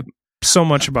scares you so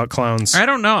much about clowns? I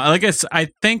don't know. I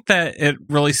think that it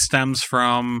really stems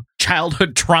from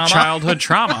childhood trauma.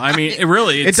 I mean,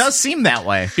 it does seem that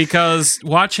way. Because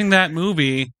watching that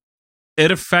movie,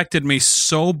 it affected me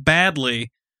so badly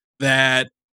that,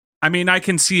 I mean, I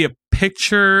can see a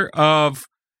picture of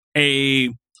a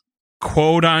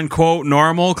quote unquote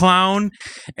normal clown,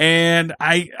 and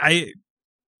I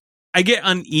get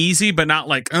uneasy, but not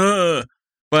like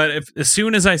But as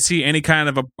soon as I see any kind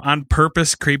of a on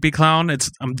purpose creepy clown,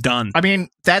 I'm done. I mean,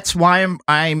 that's why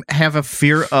I have a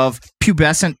fear of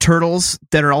pubescent turtles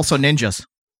that are also ninjas.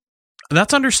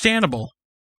 That's understandable.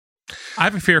 I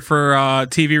have a fear for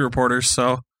TV reporters,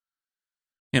 so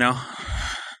you know,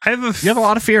 you have a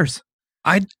lot of fears.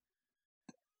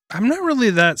 I'm not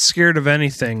really that scared of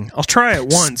anything. I'll try it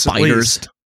once. Spiders. At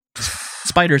least.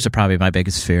 Spiders are probably my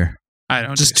biggest fear. I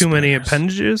don't just too many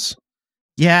appendages.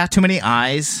 Yeah, too many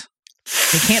eyes.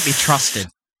 They can't be trusted.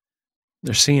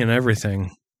 They're seeing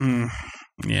everything.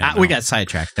 Yeah, we got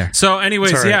sidetracked there. So,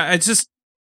 anyways, right. yeah,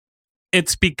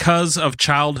 it's because of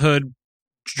childhood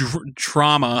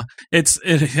trauma.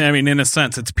 I mean, in a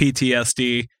sense, it's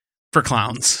PTSD for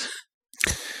clowns.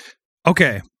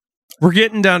 Okay. We're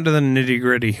getting down to the nitty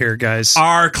gritty here, guys.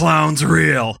 Are clowns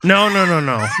real?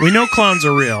 No. We know clowns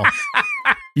are real.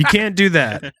 You can't do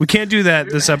that. We can't do that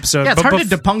this episode. Yeah, it's hard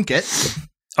to debunk it.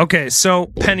 Okay, so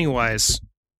Pennywise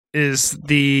is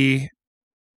the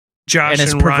Josh and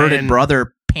his perverted Ryan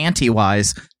brother,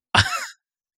 Pantywise. I'd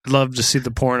love to see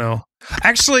the porno.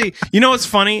 Actually, you know what's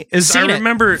funny is I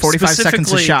remember 45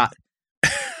 seconds a shot.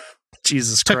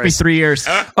 Jesus Took Christ. me 3 years.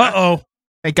 Uh-oh.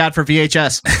 Thank God for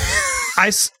VHS.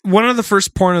 One of the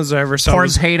first pornos I ever saw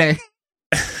Porn's heyday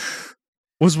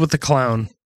was with the clown.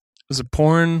 It was a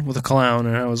porn with a clown,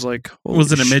 and I was like,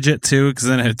 was it a midget too? Because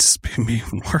then it's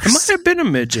even worse. It might have been a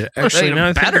midget, actually, now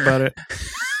I think about it.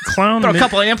 Clown. Throw a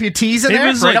couple of amputees in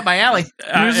there, right up my alley.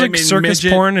 It was like circus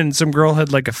porn, and some girl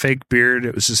had like a fake beard.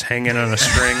 It was just hanging on a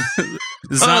string.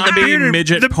 Zombie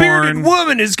midget porn. The bearded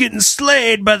woman is getting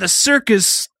slayed by the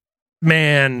circus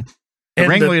man. The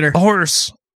ringleader. The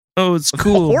horse. Oh, it's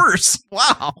cool. The horse.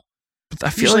 Wow. But I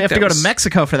feel Usually like have to go to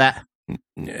Mexico for that.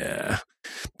 Yeah.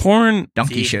 Porn.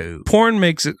 Donkey show. Porn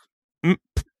makes it.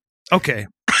 Okay.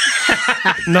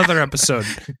 Another episode.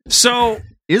 So.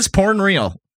 Is porn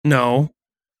real? No.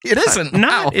 It isn't.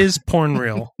 Not is porn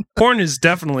real. Porn is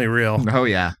definitely real. Oh,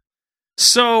 yeah.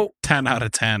 So. 10 out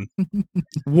of 10.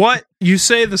 What you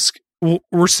say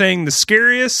we're saying the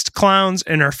scariest clowns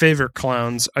and our favorite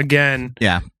clowns again.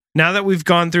 Yeah. Now that we've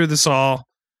gone through this all,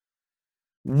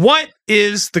 what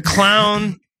is the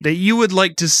clown that you would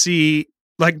like to see,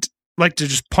 like to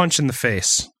just punch in the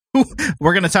face?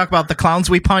 We're going to talk about the clowns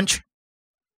we punch?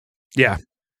 Yeah.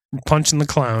 Punching the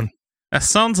clown. That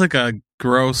sounds like a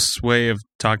gross way of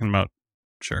talking about.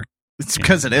 Sure. It's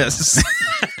because it is.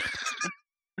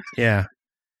 Yeah.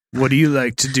 What do you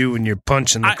like to do when you're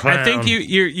punching the clown? I think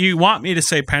you want me to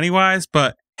say Pennywise,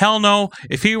 but hell no.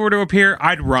 If he were to appear,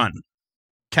 I'd run.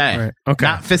 Okay. Right. Okay.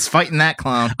 Not fist fighting that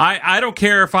clown. I don't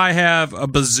care if I have a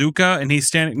bazooka and he's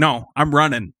standing. No, I'm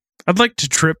running. I'd like to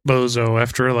trip Bozo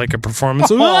after like a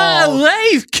performance. Oh. Whoa,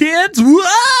 hey, kids.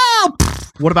 Whoa.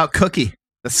 What about Cookie,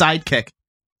 the sidekick?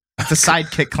 The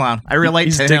sidekick clown. I relate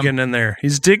He's to him. digging in there.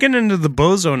 He's digging into the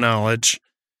Bozo knowledge.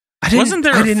 Wasn't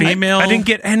there a female? I didn't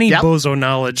get any Bozo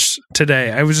knowledge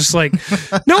today. I was just like,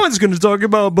 no one's going to talk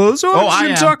about Bozo. I'm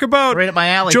going to talk about right up my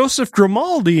alley. Joseph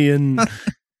Grimaldi and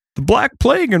the Black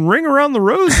Plague and Ring Around the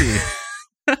Rosie.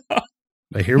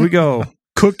 But here we go.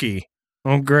 Cookie.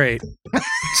 Oh, great.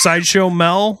 Sideshow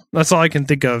Mel. That's all I can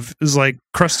think of is like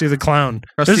Krusty the Clown.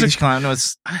 Krusty the Clown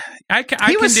was...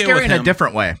 he was scary in a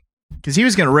different way because he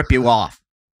was going to rip you off.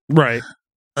 Right.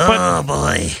 Oh,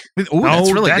 boy. Ooh,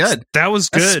 that's really good. That was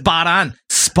good. That's spot on.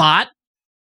 Spot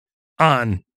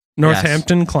on.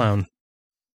 Northampton yes. Clown.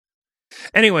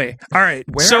 Anyway, all right.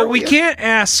 Where so are we can't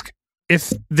ask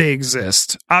if they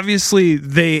exist. Obviously,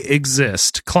 they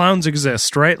exist. Clowns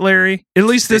exist, right, Larry? At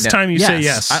least this time you say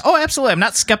yes. Absolutely. I'm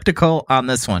not skeptical on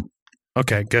this one.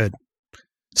 Okay, good.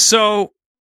 So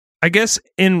I guess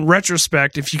in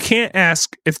retrospect, if you can't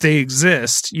ask if they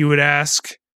exist, you would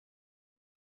ask,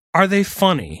 are they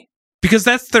funny? Because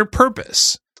that's their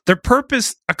purpose. Their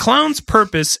purpose, a clown's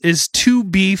purpose is to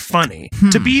be funny,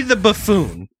 to be the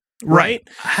buffoon, right?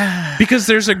 Because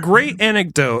there's a great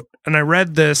anecdote, and I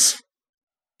read this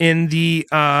in the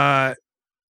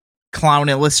Clown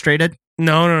Illustrated.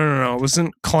 No. It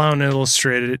wasn't Clown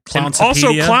Illustrated. And Clownsopedia?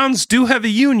 also, clowns do have a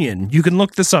union. You can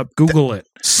look this up. Google it.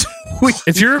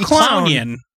 If you're a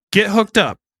clown, get hooked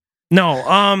up.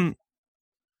 No,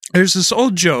 there's this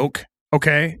old joke,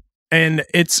 okay? And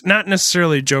it's not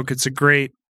necessarily a joke. It's a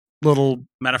great little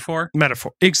Metaphor?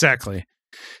 Exactly.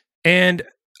 And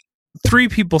 3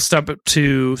 people step up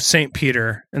to St.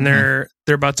 Peter, and they're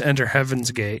about to enter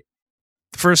Heaven's Gate.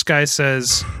 The first guy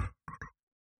says,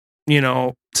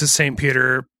 to St.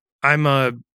 Peter, I'm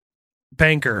a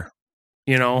banker,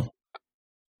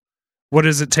 what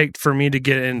does it take for me to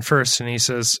get in first? And he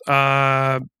says,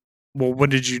 well, what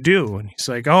did you do? And he's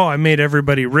like, I made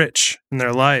everybody rich in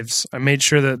their lives. I made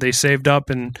sure that they saved up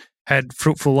and had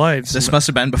fruitful lives. This must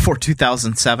have been before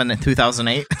 2007 and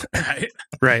 2008.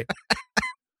 Right.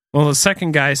 Well, the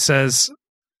second guy says,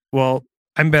 well,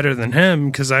 I'm better than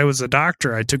him because I was a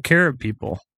doctor. I took care of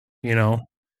people,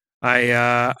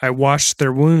 I washed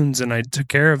their wounds and I took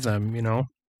care of them, And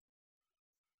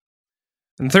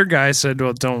the third guy said,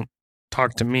 well, don't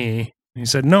talk to me. And he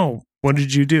said, no, what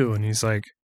did you do? And he's like,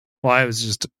 well, I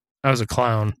was a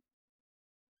clown.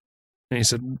 And he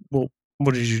said, well,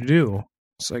 what did you do?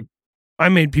 It's like, I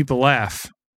made people laugh.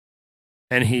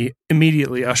 And he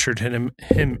immediately ushered him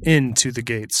into the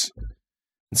gates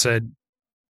and said,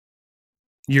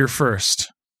 you're first.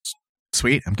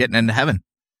 Sweet. I'm getting into heaven.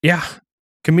 Yeah.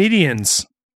 Comedians.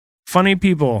 Funny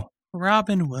people.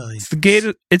 Robin Williams.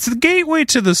 It's the gateway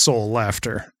to the soul,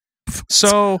 laughter.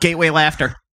 So gateway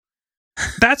laughter.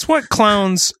 That's what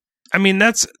clowns. I mean,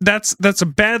 that's a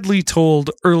badly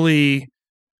told early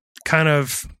kind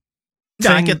of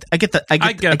thing. Yeah, I get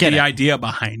the idea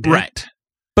behind it. Right.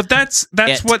 But that's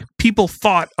what people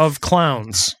thought of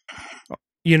clowns.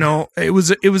 It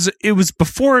was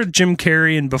before Jim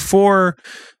Carrey and before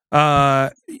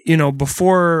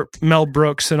before Mel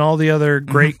Brooks and all the other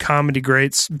great comedy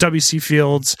greats, W.C.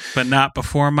 Fields, but not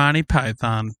before Monty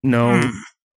Python. No,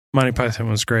 Monty Python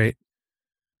was great.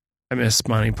 I miss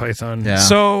Monty Python. Yeah.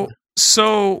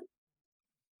 So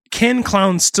can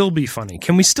clowns still be funny?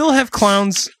 Can we still have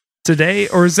clowns today,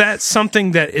 or is that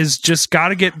something that is just got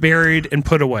to get buried and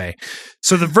put away?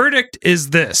 So the verdict is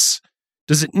this: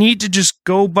 does it need to just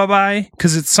go bye-bye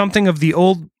because it's something of the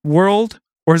old world,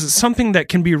 or is it something that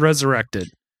can be resurrected?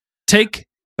 Take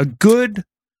a good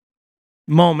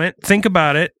moment, think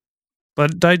about it,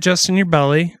 let it digest in your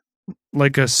belly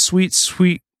like a sweet,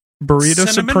 sweet burrito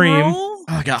Cinnamon supreme. roll?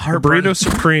 I got heartburn. Burrito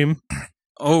supreme.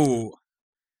 Oh.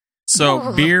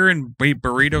 So beer and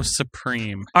burrito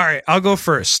supreme. All right, I'll go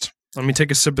first. Let me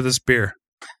take a sip of this beer.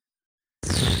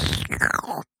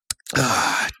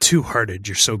 Two-Hearted,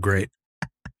 you're so great.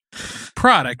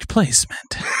 Product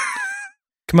placement.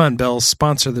 Come on, Bells,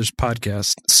 sponsor this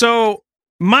podcast. So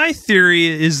my theory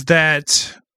is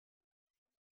that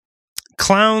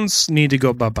clowns need to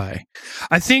go bye-bye.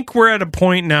 I think we're at a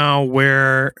point now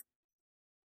where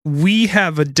we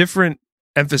have a different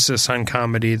emphasis on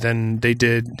comedy than they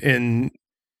did in,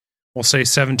 we'll say,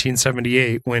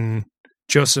 1778, when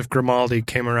Joseph Grimaldi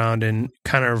came around and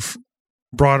kind of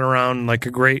brought around like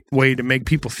a great way to make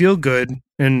people feel good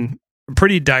in a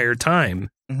pretty dire time.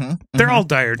 They're all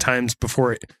dire times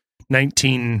before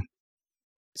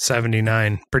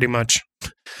 1979, pretty much.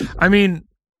 I mean,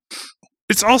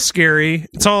 it's all scary.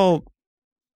 It's all...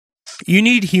 You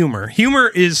need humor. Humor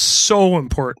is so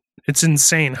important. It's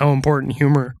insane how important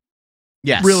humor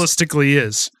realistically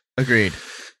is. Agreed.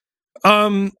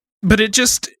 But we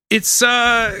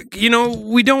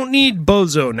don't need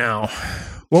Bozo now.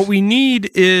 What we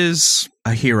need is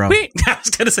a hero. I was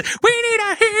going to say, we need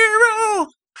a hero.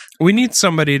 We need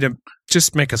somebody to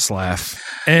just make us laugh.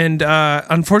 And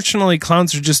unfortunately,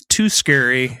 clowns are just too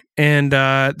scary, and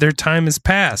their time has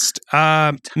passed.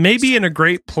 Maybe in a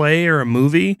great play or a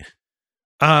movie.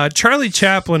 Charlie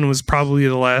Chaplin was probably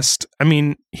the last. I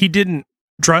mean, he didn't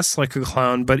dress like a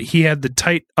clown, but he had the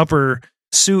tight upper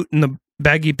suit and the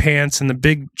baggy pants and the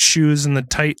big shoes and the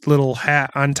tight little hat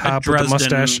on top with the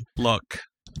mustache look.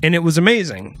 And it was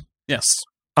amazing. Yes.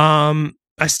 I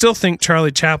still think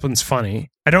Charlie Chaplin's funny.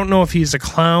 I don't know if he's a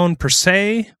clown per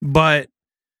se, but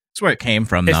that's where it came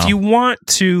from. If you want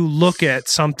to look at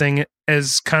something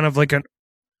as kind of like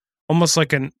almost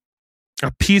like a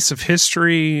piece of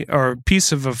history or a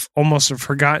piece of almost a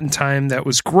forgotten time that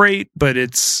was great, but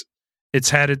it's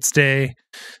had its day,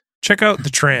 check out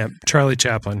The Tramp, Charlie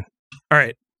Chaplin. All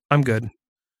right, I'm good.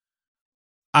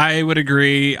 I would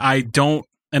agree. I don't,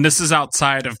 and this is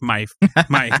outside of my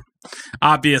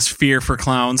obvious fear for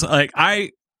clowns. Like,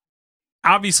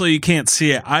 obviously you can't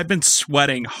see it. I've been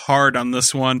sweating hard on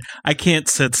this one. I can't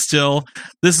sit still.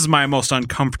 This is my most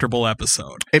uncomfortable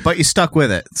episode. Hey, but you stuck with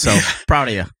it, so proud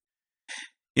of you.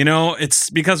 You know, it's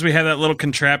because we have that little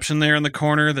contraption there in the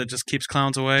corner that just keeps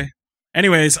clowns away.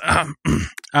 Anyways, the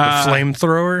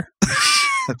flamethrower.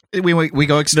 we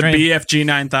go extreme. The BFG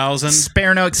 9000.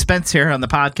 Spare no expense here on the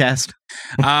podcast.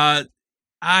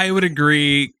 I would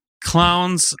agree.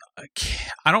 clowns,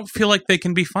 I don't feel like they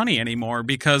can be funny anymore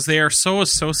because they are so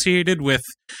associated with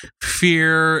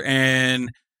fear and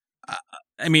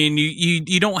I mean,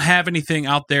 you don't have anything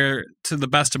out there, to the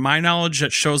best of my knowledge,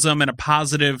 that shows them in a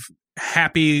positive,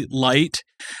 happy light.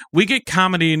 We get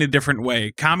comedy in a different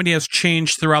way. Comedy has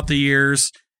changed throughout the years,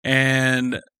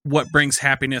 and what brings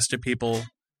happiness to people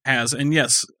has. And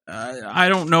yes, I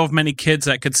don't know of many kids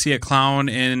that could see a clown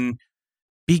and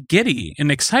be giddy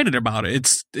and excited about it.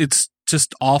 It's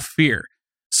just all fear.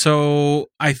 So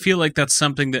I feel like that's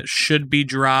something that should be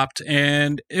dropped,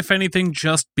 and if anything,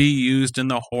 just be used in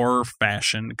the horror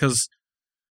fashion, because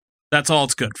that's all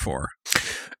it's good for.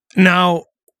 Now,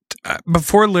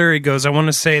 before Larry goes, I want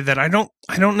to say that I don't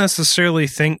necessarily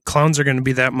think clowns are going to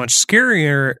be that much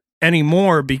scarier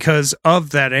anymore because of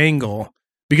that angle.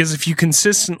 Because if you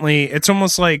consistently, it's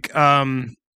almost like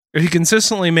if you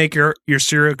consistently make your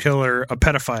serial killer a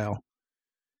pedophile,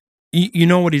 you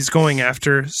know what he's going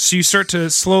after, so you start to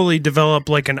slowly develop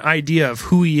like an idea of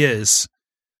who he is.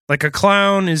 Like a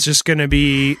clown is just going to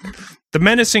be the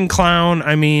menacing clown.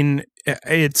 I mean,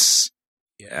 it's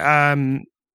the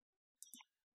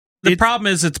problem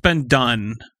is it's been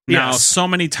done now so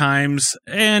many times,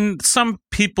 and some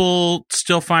people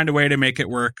still find a way to make it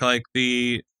work. Like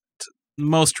the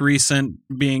most recent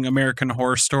being American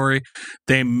Horror Story,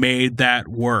 they made that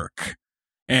work,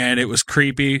 and it was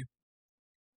creepy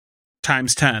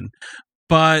times 10.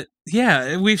 But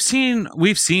yeah, we've seen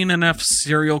enough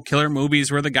serial killer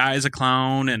movies where the guy is a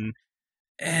clown, and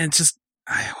just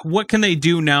what can they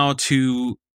do now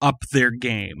to up their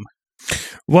game?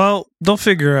 Well, they'll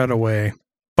figure out a way.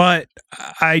 But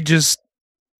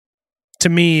to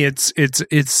me,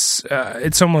 it's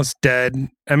almost dead.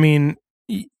 I mean,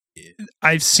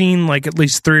 I've seen like at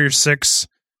least 3 or 6.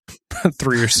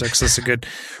 3 or 6. That's a good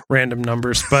random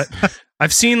numbers, but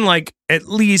I've seen like at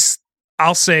least,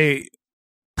 I'll say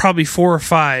probably 4 or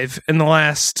 5 in the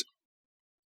last,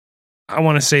 I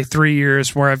want to say 3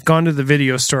 years, where I've gone to the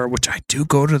video store, which I do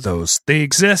go to those. They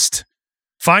exist.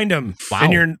 Find them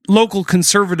in your local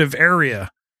conservative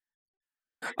area.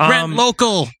 Rent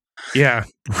local. Yeah,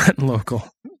 rent local.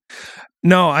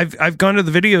 No, I've gone to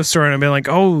the video store and I've been like,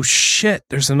 oh shit,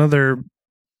 there's another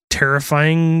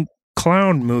terrifying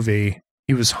clown movie.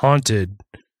 He was haunted.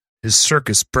 His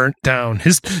circus burnt down.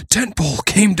 His tent pole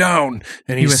came down.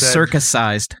 And he was said,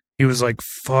 circus-sized. He was like,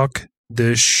 fuck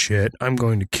this shit. I'm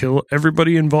going to kill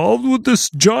everybody involved with this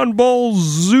John Ball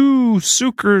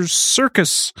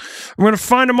circus. I'm going to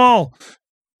find them all.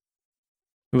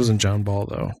 It wasn't John Ball,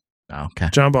 though. Oh, okay.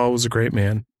 John Ball was a great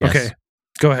man. Yes. Okay,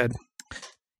 go ahead.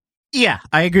 Yeah,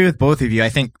 I agree with both of you. I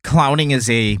think clowning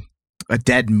is a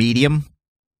dead medium.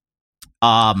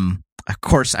 Of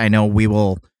course, I know we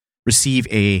will receive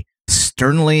a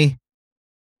sternly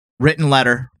written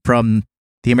letter from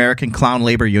the American Clown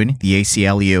Labor Union, the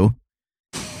ACLU,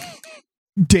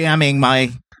 damning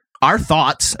our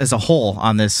thoughts as a whole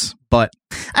on this. But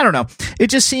I don't know. It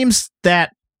just seems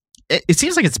that it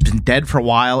seems like it's been dead for a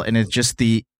while, and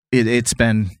it's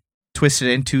been twisted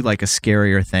into like a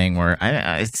scarier thing where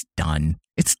it's done.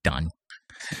 It's done.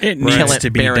 It needs to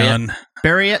be done.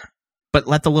 Bury it, but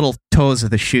let the little toes of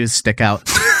the shoes stick out.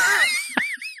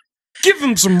 Give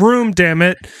him some room, damn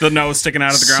it. The nose sticking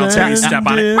out of the ground so you step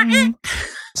on it.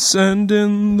 Send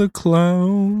in the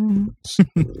clowns.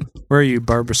 Where are you,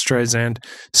 Barbara Streisand?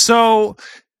 So,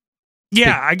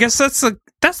 yeah, I guess that's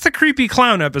the creepy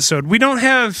clown episode. We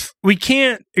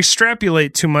can't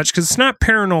extrapolate too much because it's not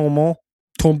paranormal.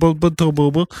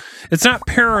 It's not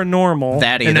paranormal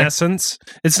that in essence.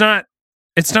 It's not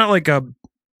like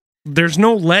there's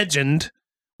no legend.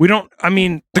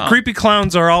 The creepy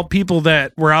clowns are all people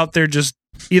that were out there just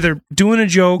either doing a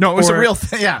joke. No, it was a real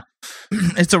thing. Yeah.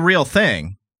 It's a real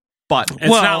thing. But it's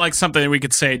not like something that we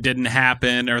could say didn't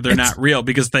happen or they're not real,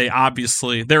 because they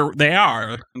obviously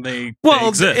they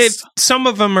exist. Some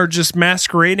of them are just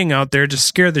masquerading out there to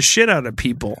scare the shit out of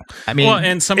people. I mean,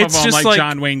 and some of them like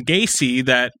John Wayne Gacy,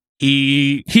 that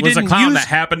he was a clown that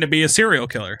happened to be a serial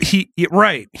killer. He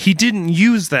didn't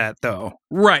use that though.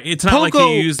 Right. It's not like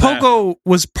he used that. Pogo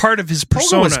was part of his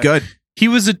persona. Pogo was good. He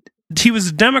was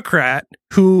a Democrat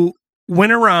who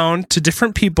went around to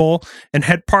different people and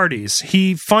had parties.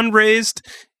 He fundraised.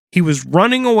 He was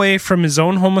running away from his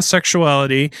own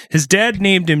homosexuality. His dad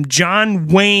named him John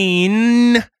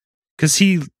Wayne because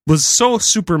he was so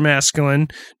super masculine,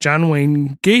 John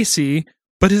Wayne Gacy,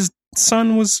 but his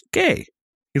son was gay.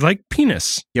 He liked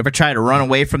penis. You ever try to run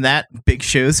away from that? Big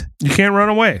shoes? You can't run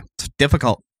away. It's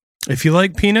difficult. If you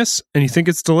like penis and you think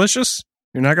it's delicious,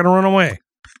 you're not going to run away.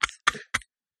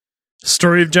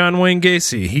 Story of John Wayne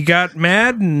Gacy. He got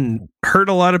mad and hurt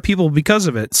a lot of people because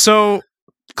of it. So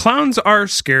clowns are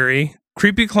scary.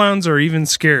 Creepy clowns are even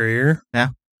scarier. Yeah.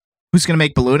 Who's going to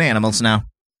make balloon animals now?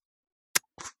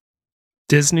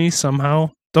 Disney somehow.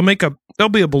 There'll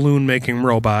be a balloon making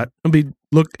robot.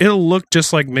 It'll look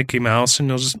just like Mickey Mouse, and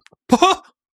they'll just.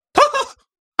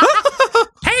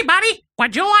 Hey, buddy,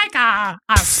 would you like a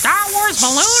Star Wars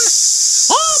balloon?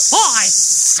 Oh boy!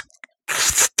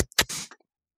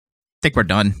 Think we're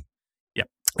done. Yep.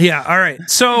 Yeah. All right.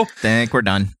 So think we're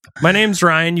done. My name's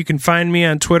Ryan. You can find me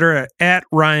on Twitter at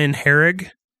Ryan Herrig.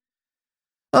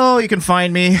 Oh, you can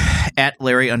find me at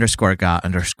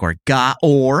Larry_Ga_Ga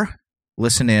or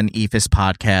listen in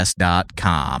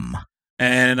ephispodcast.com.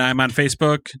 And I'm on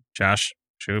Facebook, Josh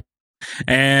Shoop.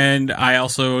 And I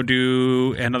also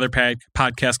do another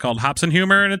podcast called Hops and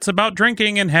Humor, and it's about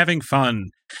drinking and having fun.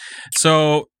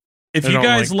 So if you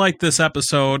guys like this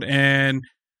episode and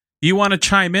you want to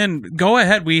chime in, go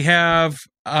ahead. We have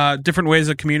different ways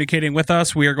of communicating with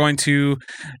us. We are going to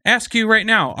ask you right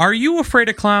now, are you afraid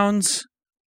of clowns?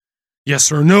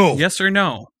 Yes or no? Yes or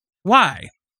no? Why?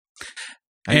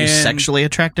 Are you sexually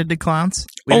attracted to clowns?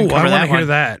 I want to hear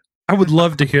that. I would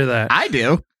love to hear that. I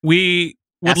do. We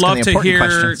would love to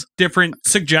hear different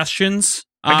suggestions.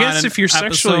 I guess if you're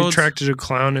sexually attracted to a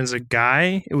clown as a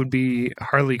guy, it would be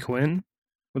Harley Quinn.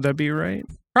 Would that be right?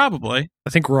 Probably. I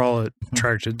think we're all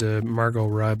attracted to Margot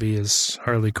Robbie as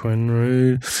Harley Quinn,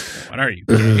 right? What are you,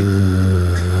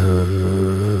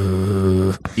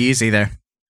 gay? Easy there.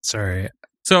 Sorry.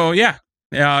 So, yeah.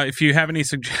 If you have any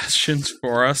suggestions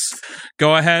for us,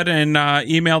 go ahead and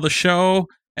email the show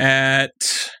at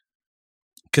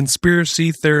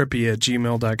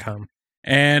conspiracytherapy@gmail.com.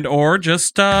 And or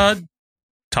just tell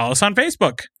us on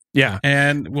Facebook. Yeah.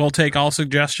 And we'll take all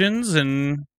suggestions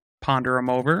and ponder them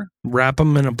over. Wrap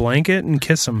them in a blanket and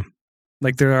kiss them.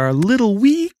 Like there are little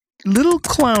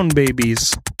clown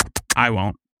babies. I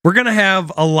won't. We're going to have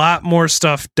a lot more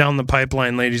stuff down the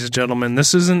pipeline, ladies and gentlemen.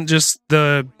 This isn't just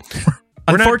the...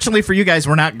 Unfortunately for you guys,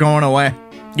 we're not going away.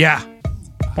 Yeah.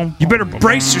 You better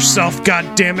brace yourself,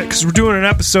 goddammit, because we're doing an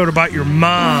episode about your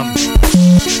mom.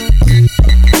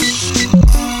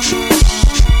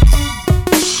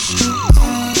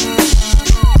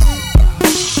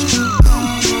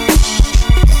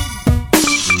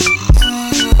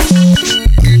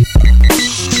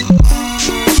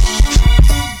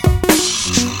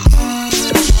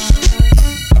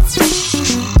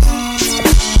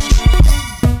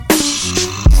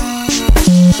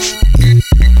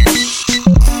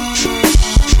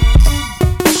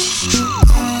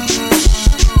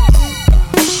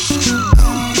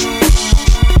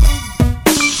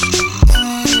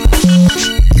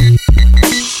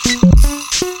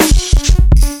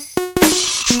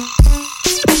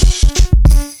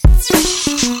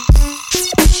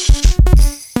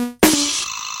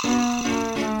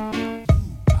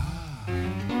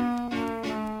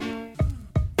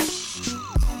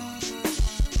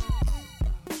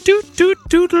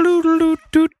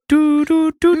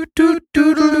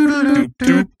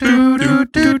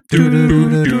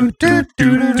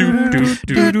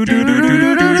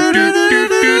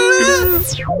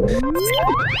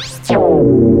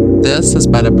 This has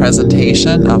been a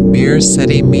presentation of Mirror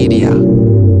City Media.